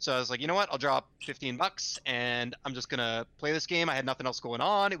 so I was like, you know what? I'll drop $15, and I'm just gonna play this game. I had nothing else going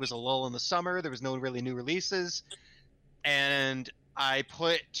on. It was a lull in the summer. There was no really new releases, and I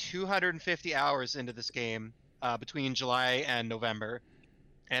put 250 hours into this game between July and November.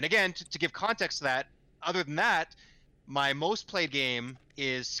 And again, to give context to that, other than that, my most played game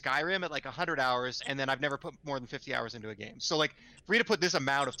is Skyrim at like 100 hours, and then I've never put more than 50 hours into a game. So like, for you to put this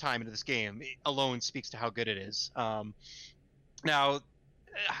amount of time into this game alone speaks to how good it is. Now,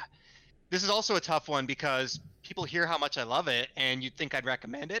 this is also a tough one because people hear how much I love it, and you'd think I'd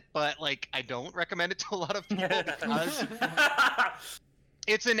recommend it, but like, I don't recommend it to a lot of people because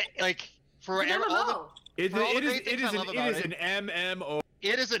it's an like for It's an all the MMO. It For all the is great things I love about it. an MMO.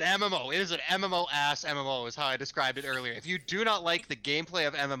 It is an MMO. It is an MMO-ass MMO is how I described it earlier. If you do not like the gameplay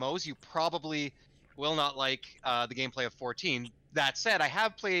of MMOs, you probably will not like the gameplay of 14. That said, I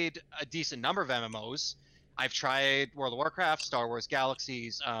have played a decent number of MMOs. I've tried World of Warcraft, Star Wars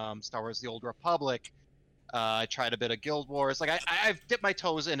Galaxies, Star Wars The Old Republic. I tried a bit of Guild Wars. Like I've dipped my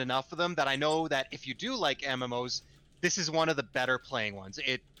toes in enough of them that I know that if you do like MMOs, this is one of the better playing ones.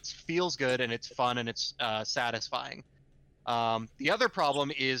 It feels good and it's fun and it's satisfying. The other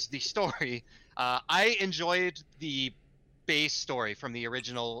problem is the story. I enjoyed the base story from the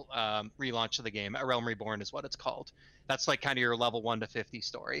original relaunch of the game. A Realm Reborn is what it's called. That's like kind of your level 1 to 50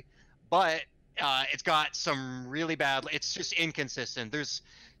 story. But it's got some really bad. It's just inconsistent. There's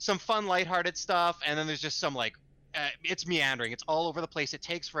some fun, lighthearted stuff, and then there's just some like it's meandering. It's all over the place. It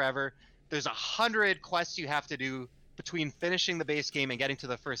takes forever. There's 100 quests you have to do between finishing the base game and getting to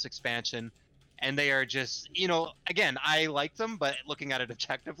the first expansion. And they are just, again, I like them, but looking at it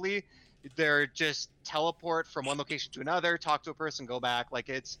objectively, they're just teleport from one location to another, talk to a person, go back. Like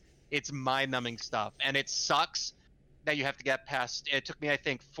it's mind-numbing stuff, and it sucks that you have to get past. It took me, I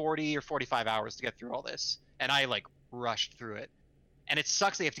think, 40 or 45 hours to get through all this, and I like rushed through it. And it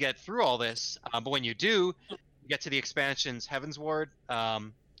sucks that you have to get through all this, but when you do, you get to the expansions, Heaven's Ward,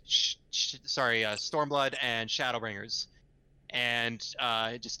 Stormblood, and Shadowbringers. And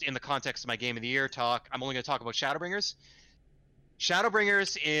just in the context of my Game of the Year talk, I'm only going to talk about Shadowbringers.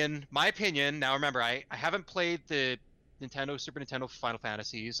 Shadowbringers, in my opinion, now remember, I haven't played the Nintendo, Super Nintendo Final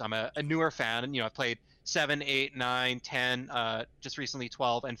Fantasies. I'm a newer fan, and I've played 7, 8, 9, 10, just recently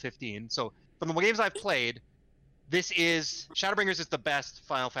 12 and 15. So from the games I've played, Shadowbringers is the best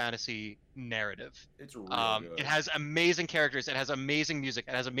Final Fantasy narrative. It's really good. It has amazing characters. It has amazing music.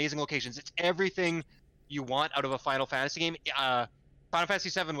 It has amazing locations. It's everything you want out of a Final Fantasy game. Final Fantasy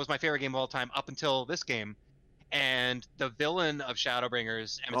VII was my favorite game of all time up until this game, and the villain of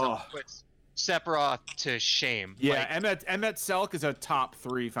Shadowbringers, Sephiroth to shame. Yeah, Emmet Selk is a top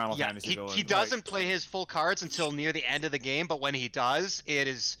 3 Final Fantasy villain. He doesn't play his full cards until near the end of the game, but when he does,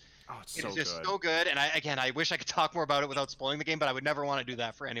 it's so good. And I wish I could talk more about it without spoiling the game, but I would never want to do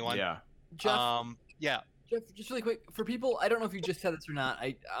that for anyone. Yeah. Jeff, Jeff, just really quick for people. I don't know if you just said this or not.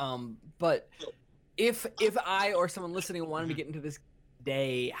 But if I or someone listening wanted to get into this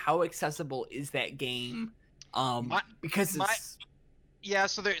day, how accessible is that game? Because it's. Yeah,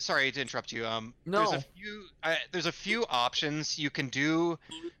 so sorry to interrupt you. No. There's a few options. You can do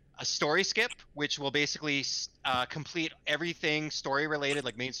a story skip, which will basically complete everything story related,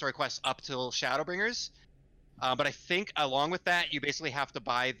 like main story quests up till Shadowbringers. But I think along with that, you basically have to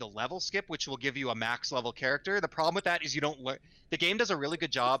buy the level skip, which will give you a max level character. The problem with that is you don't learn. The game does a really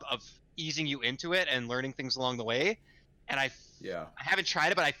good job of easing you into it and learning things along the way. And I haven't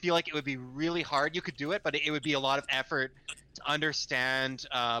tried it, but I feel like it would be really hard. You could do it, but it would be a lot of effort to understand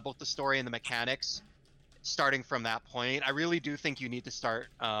both the story and the mechanics starting from that point. I really do think you need to start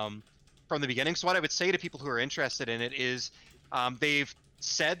from the beginning. So what I would say to people who are interested in it is they've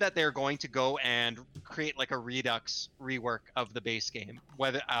said that they're going to go and create like a Redux rework of the base game,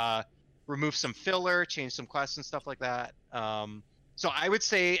 whether remove some filler, change some quests and stuff like that. So I would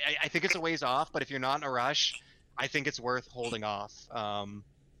say I think it's a ways off, but if you're not in a rush, I think it's worth holding off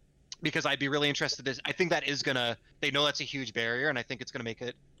because I'd be really interested. I think that is they know that's a huge barrier, and I think it's gonna make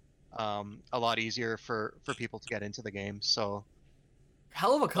it a lot easier for people to get into the game. So,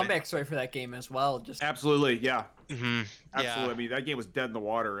 hell of a comeback story for that game as well. Just absolutely, yeah, mm-hmm. Absolutely. Yeah. I mean, that game was dead in the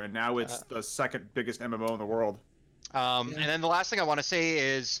water, and now it's the second biggest MMO in the world. And then the last thing I want to say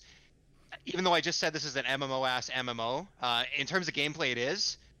is, even though I just said this is an MMO-ass MMO, in terms of gameplay, it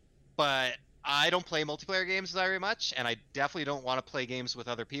is, but I don't play multiplayer games very much, and I definitely don't want to play games with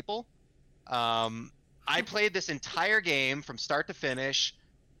other people. I played this entire game from start to finish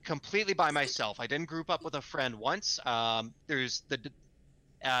completely by myself. I didn't group up with a friend once. There's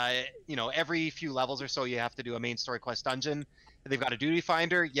every few levels or so you have to do a main story quest dungeon. They've got a duty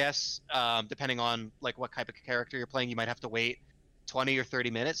finder. Yes, depending on like what type of character you're playing, you might have to wait 20 or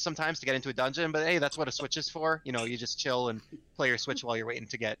 30 minutes sometimes to get into a dungeon, but hey, that's what a Switch is for. You just chill and play your Switch while you're waiting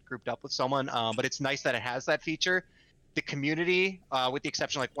to get grouped up with someone. But it's nice that it has that feature. The community, with the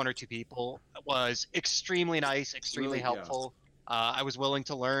exception of like 1 or 2 people, was extremely nice, extremely helpful. I was willing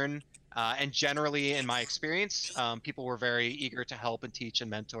to learn, and generally, in my experience, people were very eager to help and teach and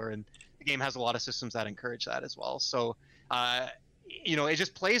mentor, and the game has a lot of systems that encourage that as well. So, it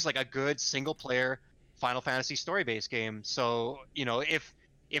just plays like a good single-player Final Fantasy story-based game. So, if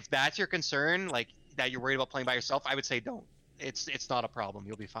that's your concern, like that you're worried about playing by yourself, I would say don't. It's not a problem.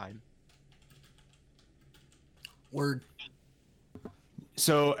 You'll be fine. Word.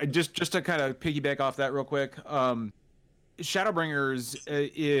 So just to kind of piggyback off that real quick, Shadowbringers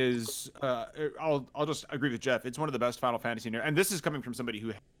is I'll just agree with Jeff. It's one of the best Final Fantasy, and this is coming from somebody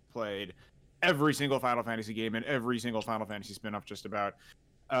who played every single Final Fantasy game and every single Final Fantasy spin-off just about.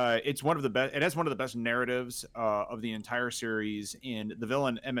 It's one of the best. It has one of the best narratives of the entire series, and the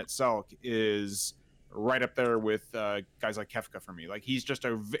villain Emmet Selk is right up there with guys like Kefka for me. Like he's just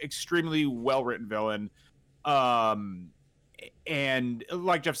a extremely well-written villain, and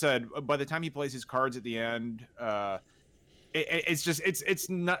like Jeff said, by the time he plays his cards at the end, it's just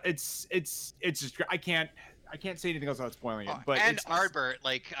I can't say anything else without spoiling it. But Ardbert,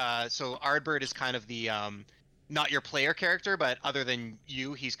 so Ardbert is kind of the not your player character, but other than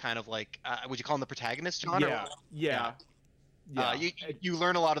you, he's kind of like, would you call him the protagonist, John? Yeah. You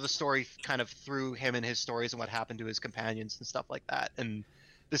learn a lot of the story kind of through him and his stories and what happened to his companions and stuff like that. And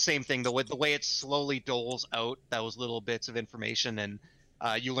the same thing, the way it slowly doles out those little bits of information, and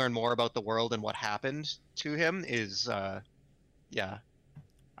you learn more about the world and what happened to him is, I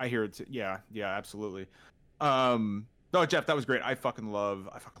hear it. Yeah, absolutely. No, Jeff, that was great. I fucking love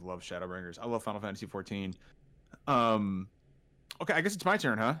Shadowbringers. I love Final Fantasy 14. Okay, I guess it's my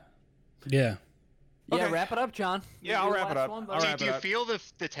turn, huh? Yeah. Yeah, Okay. wrap it up, John. Yeah, I'll wrap it up. Do you feel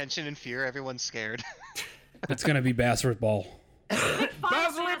the tension and fear? Everyone's scared. It's gonna be Bastard Ball.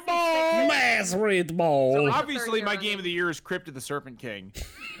 Bastard Ball! Bastard Ball! So obviously, my game of the year is Crypt of the Serpent King.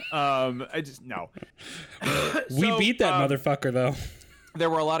 We beat that motherfucker, though. There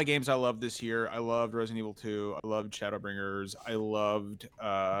were a lot of games I loved this year. I loved Resident Evil 2. I loved Shadowbringers. I loved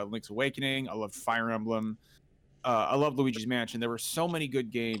Link's Awakening. I loved Fire Emblem. I loved Luigi's Mansion. There were so many good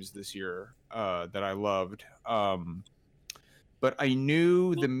games this year that I loved. But I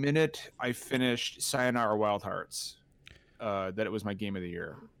knew the minute I finished Sayonara Wild Hearts that it was my game of the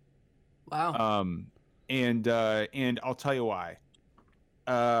year. Wow. And I'll tell you why.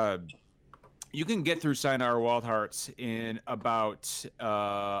 You can get through Sayonara Wild Hearts in about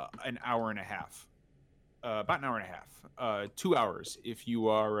an hour and a half. About an hour and a half, 2 hours if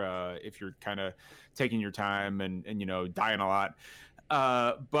you're kind of taking your time and dying a lot.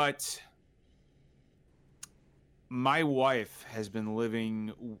 But my wife has been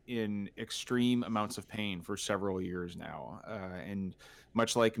living in extreme amounts of pain for several years now, and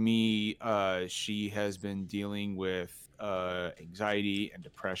much like me, she has been dealing with anxiety and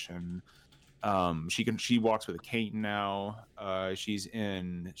depression. She walks with a cane now. She's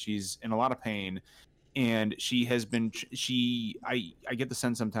in a lot of pain. And she has been. I get the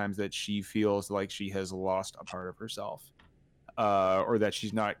sense sometimes that she feels like she has lost a part of herself, or that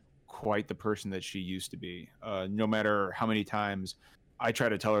she's not quite the person that she used to be. No matter how many times I try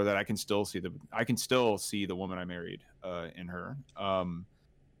to tell her that I can still see the woman I married in her.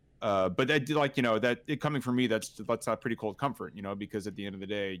 But that, like, that it coming from me, that's a pretty cold comfort, because at the end of the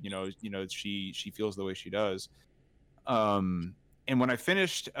day, she feels the way she does. And when I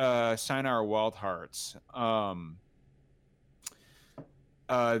finished Sayonara Wild Hearts, there's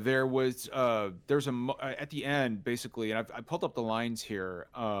at the end, basically, and I pulled up the lines here.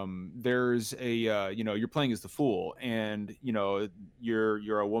 There's a you're playing as the Fool, and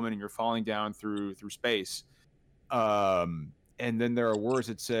you're a woman and you're falling down through space. And then there are words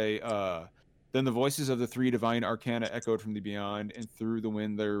that say, then the voices of the three divine arcana echoed from the beyond, and through the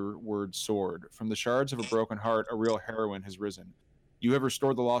wind their words soared. From the shards of a broken heart, a real heroine has risen. You have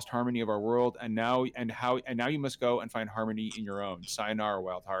restored the lost harmony of our world, and now you must go and find harmony in your own. Sayonara,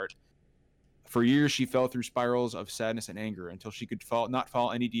 Wild Heart. For years she fell through spirals of sadness and anger until she could not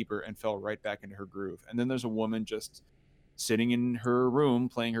fall any deeper and fell right back into her groove. And then there's a woman just sitting in her room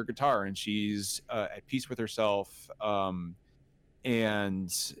playing her guitar, and she's at peace with herself. And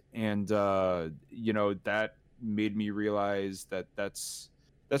that made me realize that that's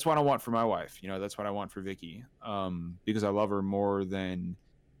what I want for my wife. That's what I want for Vicky, because I love her more than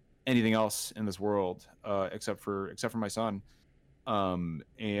anything else in this world, except for my son.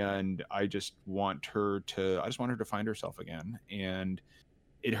 And I just want her to find herself again. And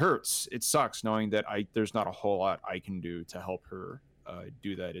it hurts. It sucks knowing that there's not a whole lot I can do to help her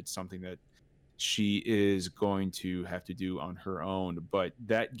do that. It's something that she is going to have to do on her own. But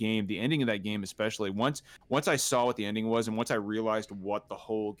that game, the ending of that game, especially once I saw what the ending was, and once I realized what the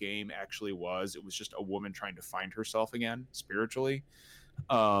whole game actually was, it was just a woman trying to find herself again spiritually.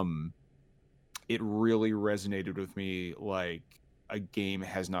 It really resonated with me like a game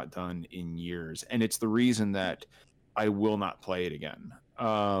has not done in years. And it's the reason that I will not play it again.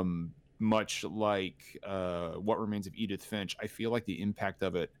 Much like What Remains of Edith Finch, I feel like the impact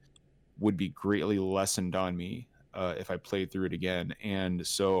of it would be greatly lessened on me if I played through it again. And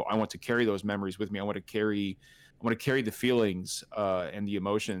so I want to carry those memories with me. I want to carry the feelings and the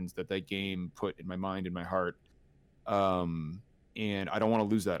emotions that game put in my mind and my heart. And I don't want to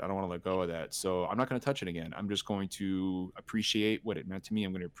lose that. I don't want to let go of that. So I'm not going to touch it again. I'm just going to appreciate what it meant to me.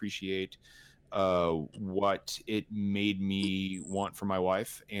 I'm going to appreciate what it made me want for my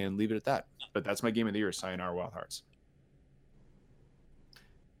wife and leave it at that. But that's my game of the year, Sayonara Wild Hearts.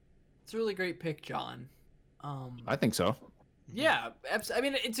 It's a really great pick, John. I think so. Yeah, I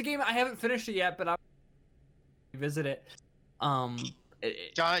mean, it's a game I haven't finished it yet, but I'll revisit it.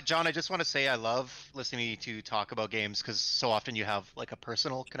 John, I just want to say I love listening to you talk about games because so often you have like a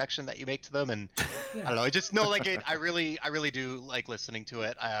personal connection that you make to them, and I don't know, I just know like it. I really do like listening to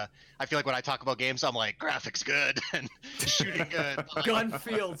it. I feel like when I talk about games, I'm like graphics good and shooting good, gun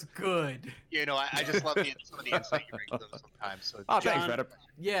feels good. I just love some of the insight you bring to them sometimes. So, thanks, Fred.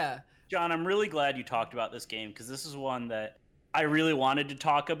 Yeah. John, I'm really glad you talked about this game because this is one that I really wanted to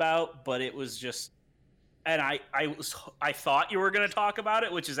talk about, but it was just, and I thought you were going to talk about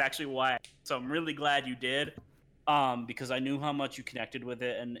it, which is actually why. So I'm really glad you did, because I knew how much you connected with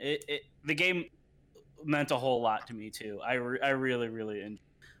it, and the game meant a whole lot to me too. I really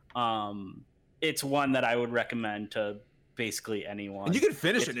enjoyed. It's one that I would recommend to basically anyone. And you can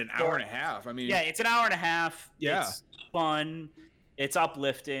finish it in an hour and a half. I mean, yeah, it's an hour and a half. Yeah, it's fun. It's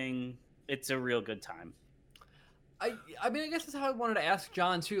uplifting. It's a real good time. I mean, I guess that's how I wanted to ask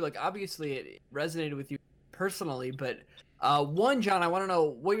John too. Like, obviously, it resonated with you personally, but one, John, I want to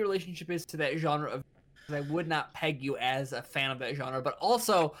know what your relationship is to that genre of. Because I would not peg you as a fan of that genre, but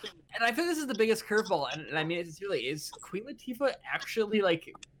also, and I feel this is the biggest curveball, and I mean, it's really is Queen Latifah actually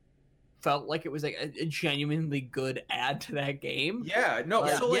like felt like it was like a genuinely good add to that game. Yeah, no,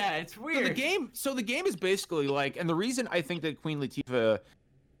 like, so like, yeah, it's weird. So the game is basically like, and the reason I think that Queen Latifah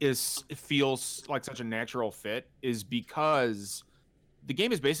feels like such a natural fit is because the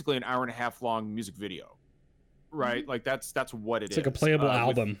game is basically an hour and a half long music video, right? Mm-hmm. Like that's what it is. It's like a playable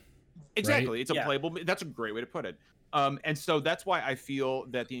album. Exactly. Right? It's a playable. That's a great way to put it. And so that's why I feel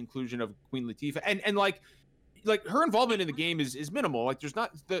that the inclusion of Queen Latifah and like her involvement in the game is minimal. Like there's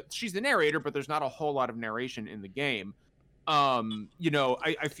not she's the narrator, but there's not a whole lot of narration in the game.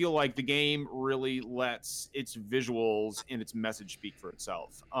 I feel like the game really lets its visuals and its message speak for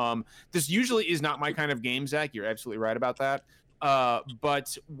itself. This usually is not my kind of game, Zach. You're absolutely right about that.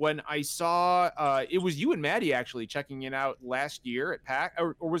 But when I saw it was you and Maddie actually checking it out last year at PAX,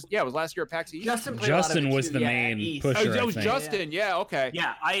 or was it was last year at PAX East? Justin was the main pusher. It was Justin. Yeah. Okay.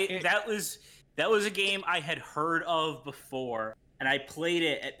 Yeah. That was a game I had heard of before, and I played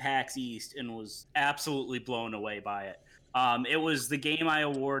it at PAX East and was absolutely blown away by it. It was the game I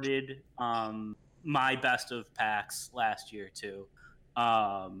awarded my best of PAX last year too.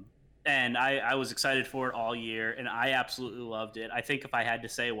 And I was excited for it all year, and I absolutely loved it. I think if I had to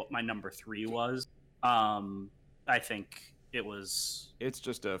say what my number 3 was, I think it was... It's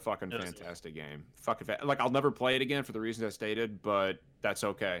just a fucking fantastic game. Like, I'll never play it again for the reasons I stated, but that's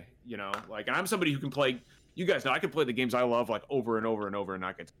okay. You know, like, and I'm somebody who can play... You guys know I can play the games I love, like, over and over and over and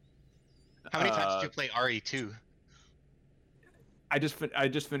not get... How many times did you play RE2? I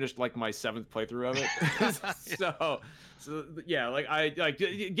just finished like my 7th playthrough of it. so yeah, like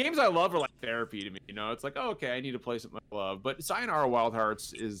games I love are like therapy to me. You know, it's like, oh, okay, I need to play something I love. But Sayonara Wild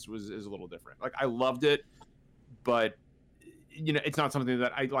Hearts is a little different. Like I loved it, but you know, it's not something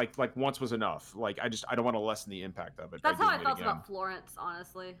that I like once was enough. Like I don't want to lessen the impact of it. That's how I felt about Florence,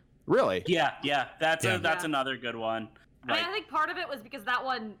 honestly. Really? Yeah. That's another good one. I mean, I think part of it was because that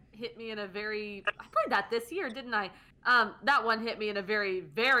one hit me in a very... I played that this year, didn't I? That one hit me in a very,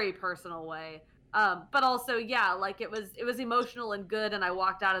 very personal way. But also, yeah, like it was emotional and good, and I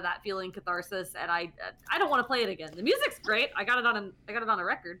walked out of that feeling catharsis. And I don't want to play it again. The music's great. I got it on a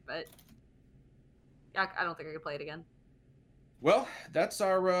record, but I don't think I could play it again. Well, that's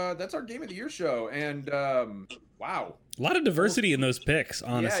our game of the year show, and wow, a lot of diversity in those picks.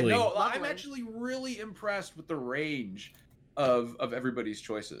 Honestly, yeah, no, I'm actually really impressed with the range of everybody's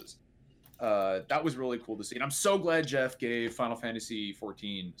choices. That was really cool to see, and I'm so glad Jeff gave Final Fantasy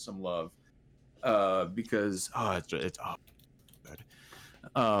 14 some love because it's good.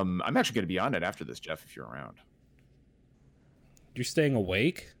 I'm actually going to be on it after this, Jeff, if you're around. You're staying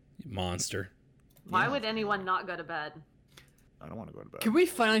awake, monster. Why would anyone not go to bed? I don't want to go to bed. Can we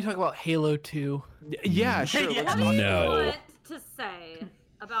finally talk about Halo 2? Yeah, sure. What do you want to say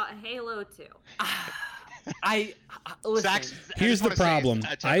about Halo 2? Listen, here's the problem.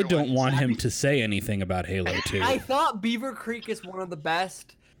 I don't want him to say anything about Halo 2. I thought Beaver Creek is one of the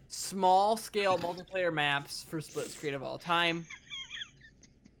best small-scale multiplayer maps for split screen of all time.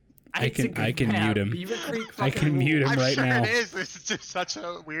 I can mute him. Beaver Creek I can mute him right now. I'm sure it is. This is just such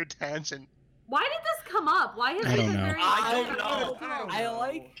a weird tangent. Why did this come up? Why has I don't know. I don't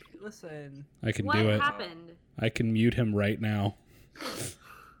know. Listen. I can what do it. What happened? I can mute him right now.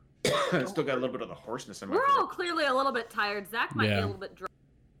 Still got a little bit of the hoarseness in my We're throat. all clearly a little bit tired. Zach might be a little bit drunk.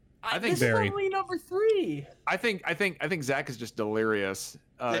 I think this is only number 3. I think Zach is just delirious.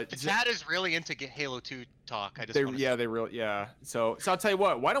 The chat is really into Halo 2 talk. So I'll tell you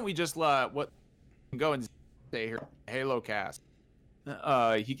what. Why don't we just go and say here Halo cast?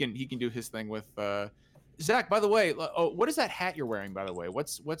 He can do his thing with Zach. By the way, what is that hat you're wearing? By the way,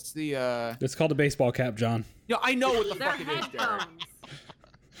 what's the? It's called a baseball cap, John. Yeah, I know what the They're fuck it is, Derek. headphones.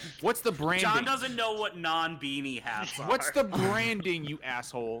 What's the branding? John doesn't know what non-beanie hats are. What's the branding, you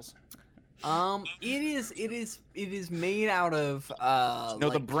assholes? It is made out of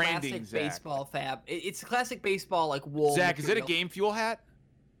the branding, classic Zach. baseball fab. It's a classic baseball like wool. Zach, material. is it a Game Fuel hat?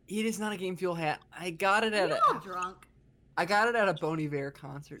 It is not a Game Fuel hat. I got it at You're all drunk. I got it at a Bon Iver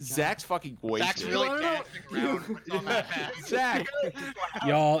concert. John. Zach's fucking wasted. Zach's really dancing around on that hat. Zach,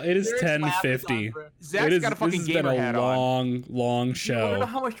 Y'all, it is There's 10:50. Zach's got a fucking This has gamer been hat a on. long You show. don't know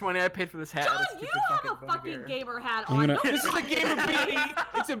how much money I paid for this hat. John, at a you stupid don't have a Bon fucking Iver. gamer hat I'm on. gonna- This is a gamer beanie.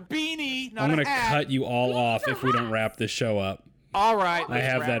 It's a beanie, not I'm a gonna hat. cut you all off if we don't wrap this show up. All right, I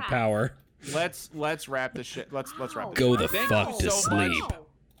have that power. Let's wrap this shit. Let's wrap this. Go shit. the Thank fuck you to so much. sleep.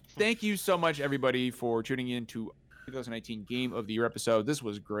 Thank you so much, everybody, for tuning in to 2019 Game of the Year episode. This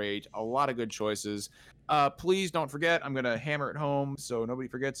was great. A lot of good choices. Please don't forget, I'm going to hammer it home so nobody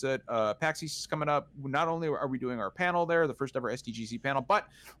forgets it. PAX East is coming up. Not only are we doing our panel there, the first ever SDGC panel, but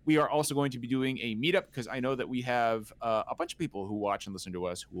we are also going to be doing a meetup because I know that we have a bunch of people who watch and listen to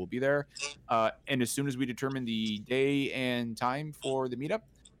us who will be there. And as soon as we determine the day and time for the meetup,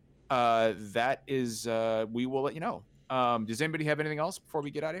 that is, we will let you know. Does anybody have anything else before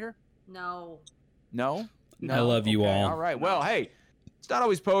we get out of here? No. No? I love you all. All right. Well, hey, it's not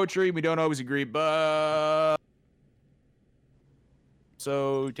always poetry. We don't always agree, but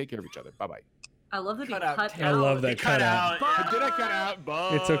So take care of each other. Bye bye. I love that Cut he out cut Taylor. I out. love that Cut cutout. out. Did I cut out?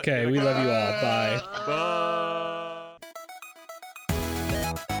 Bye. It's okay. We love you all. Bye. Bye.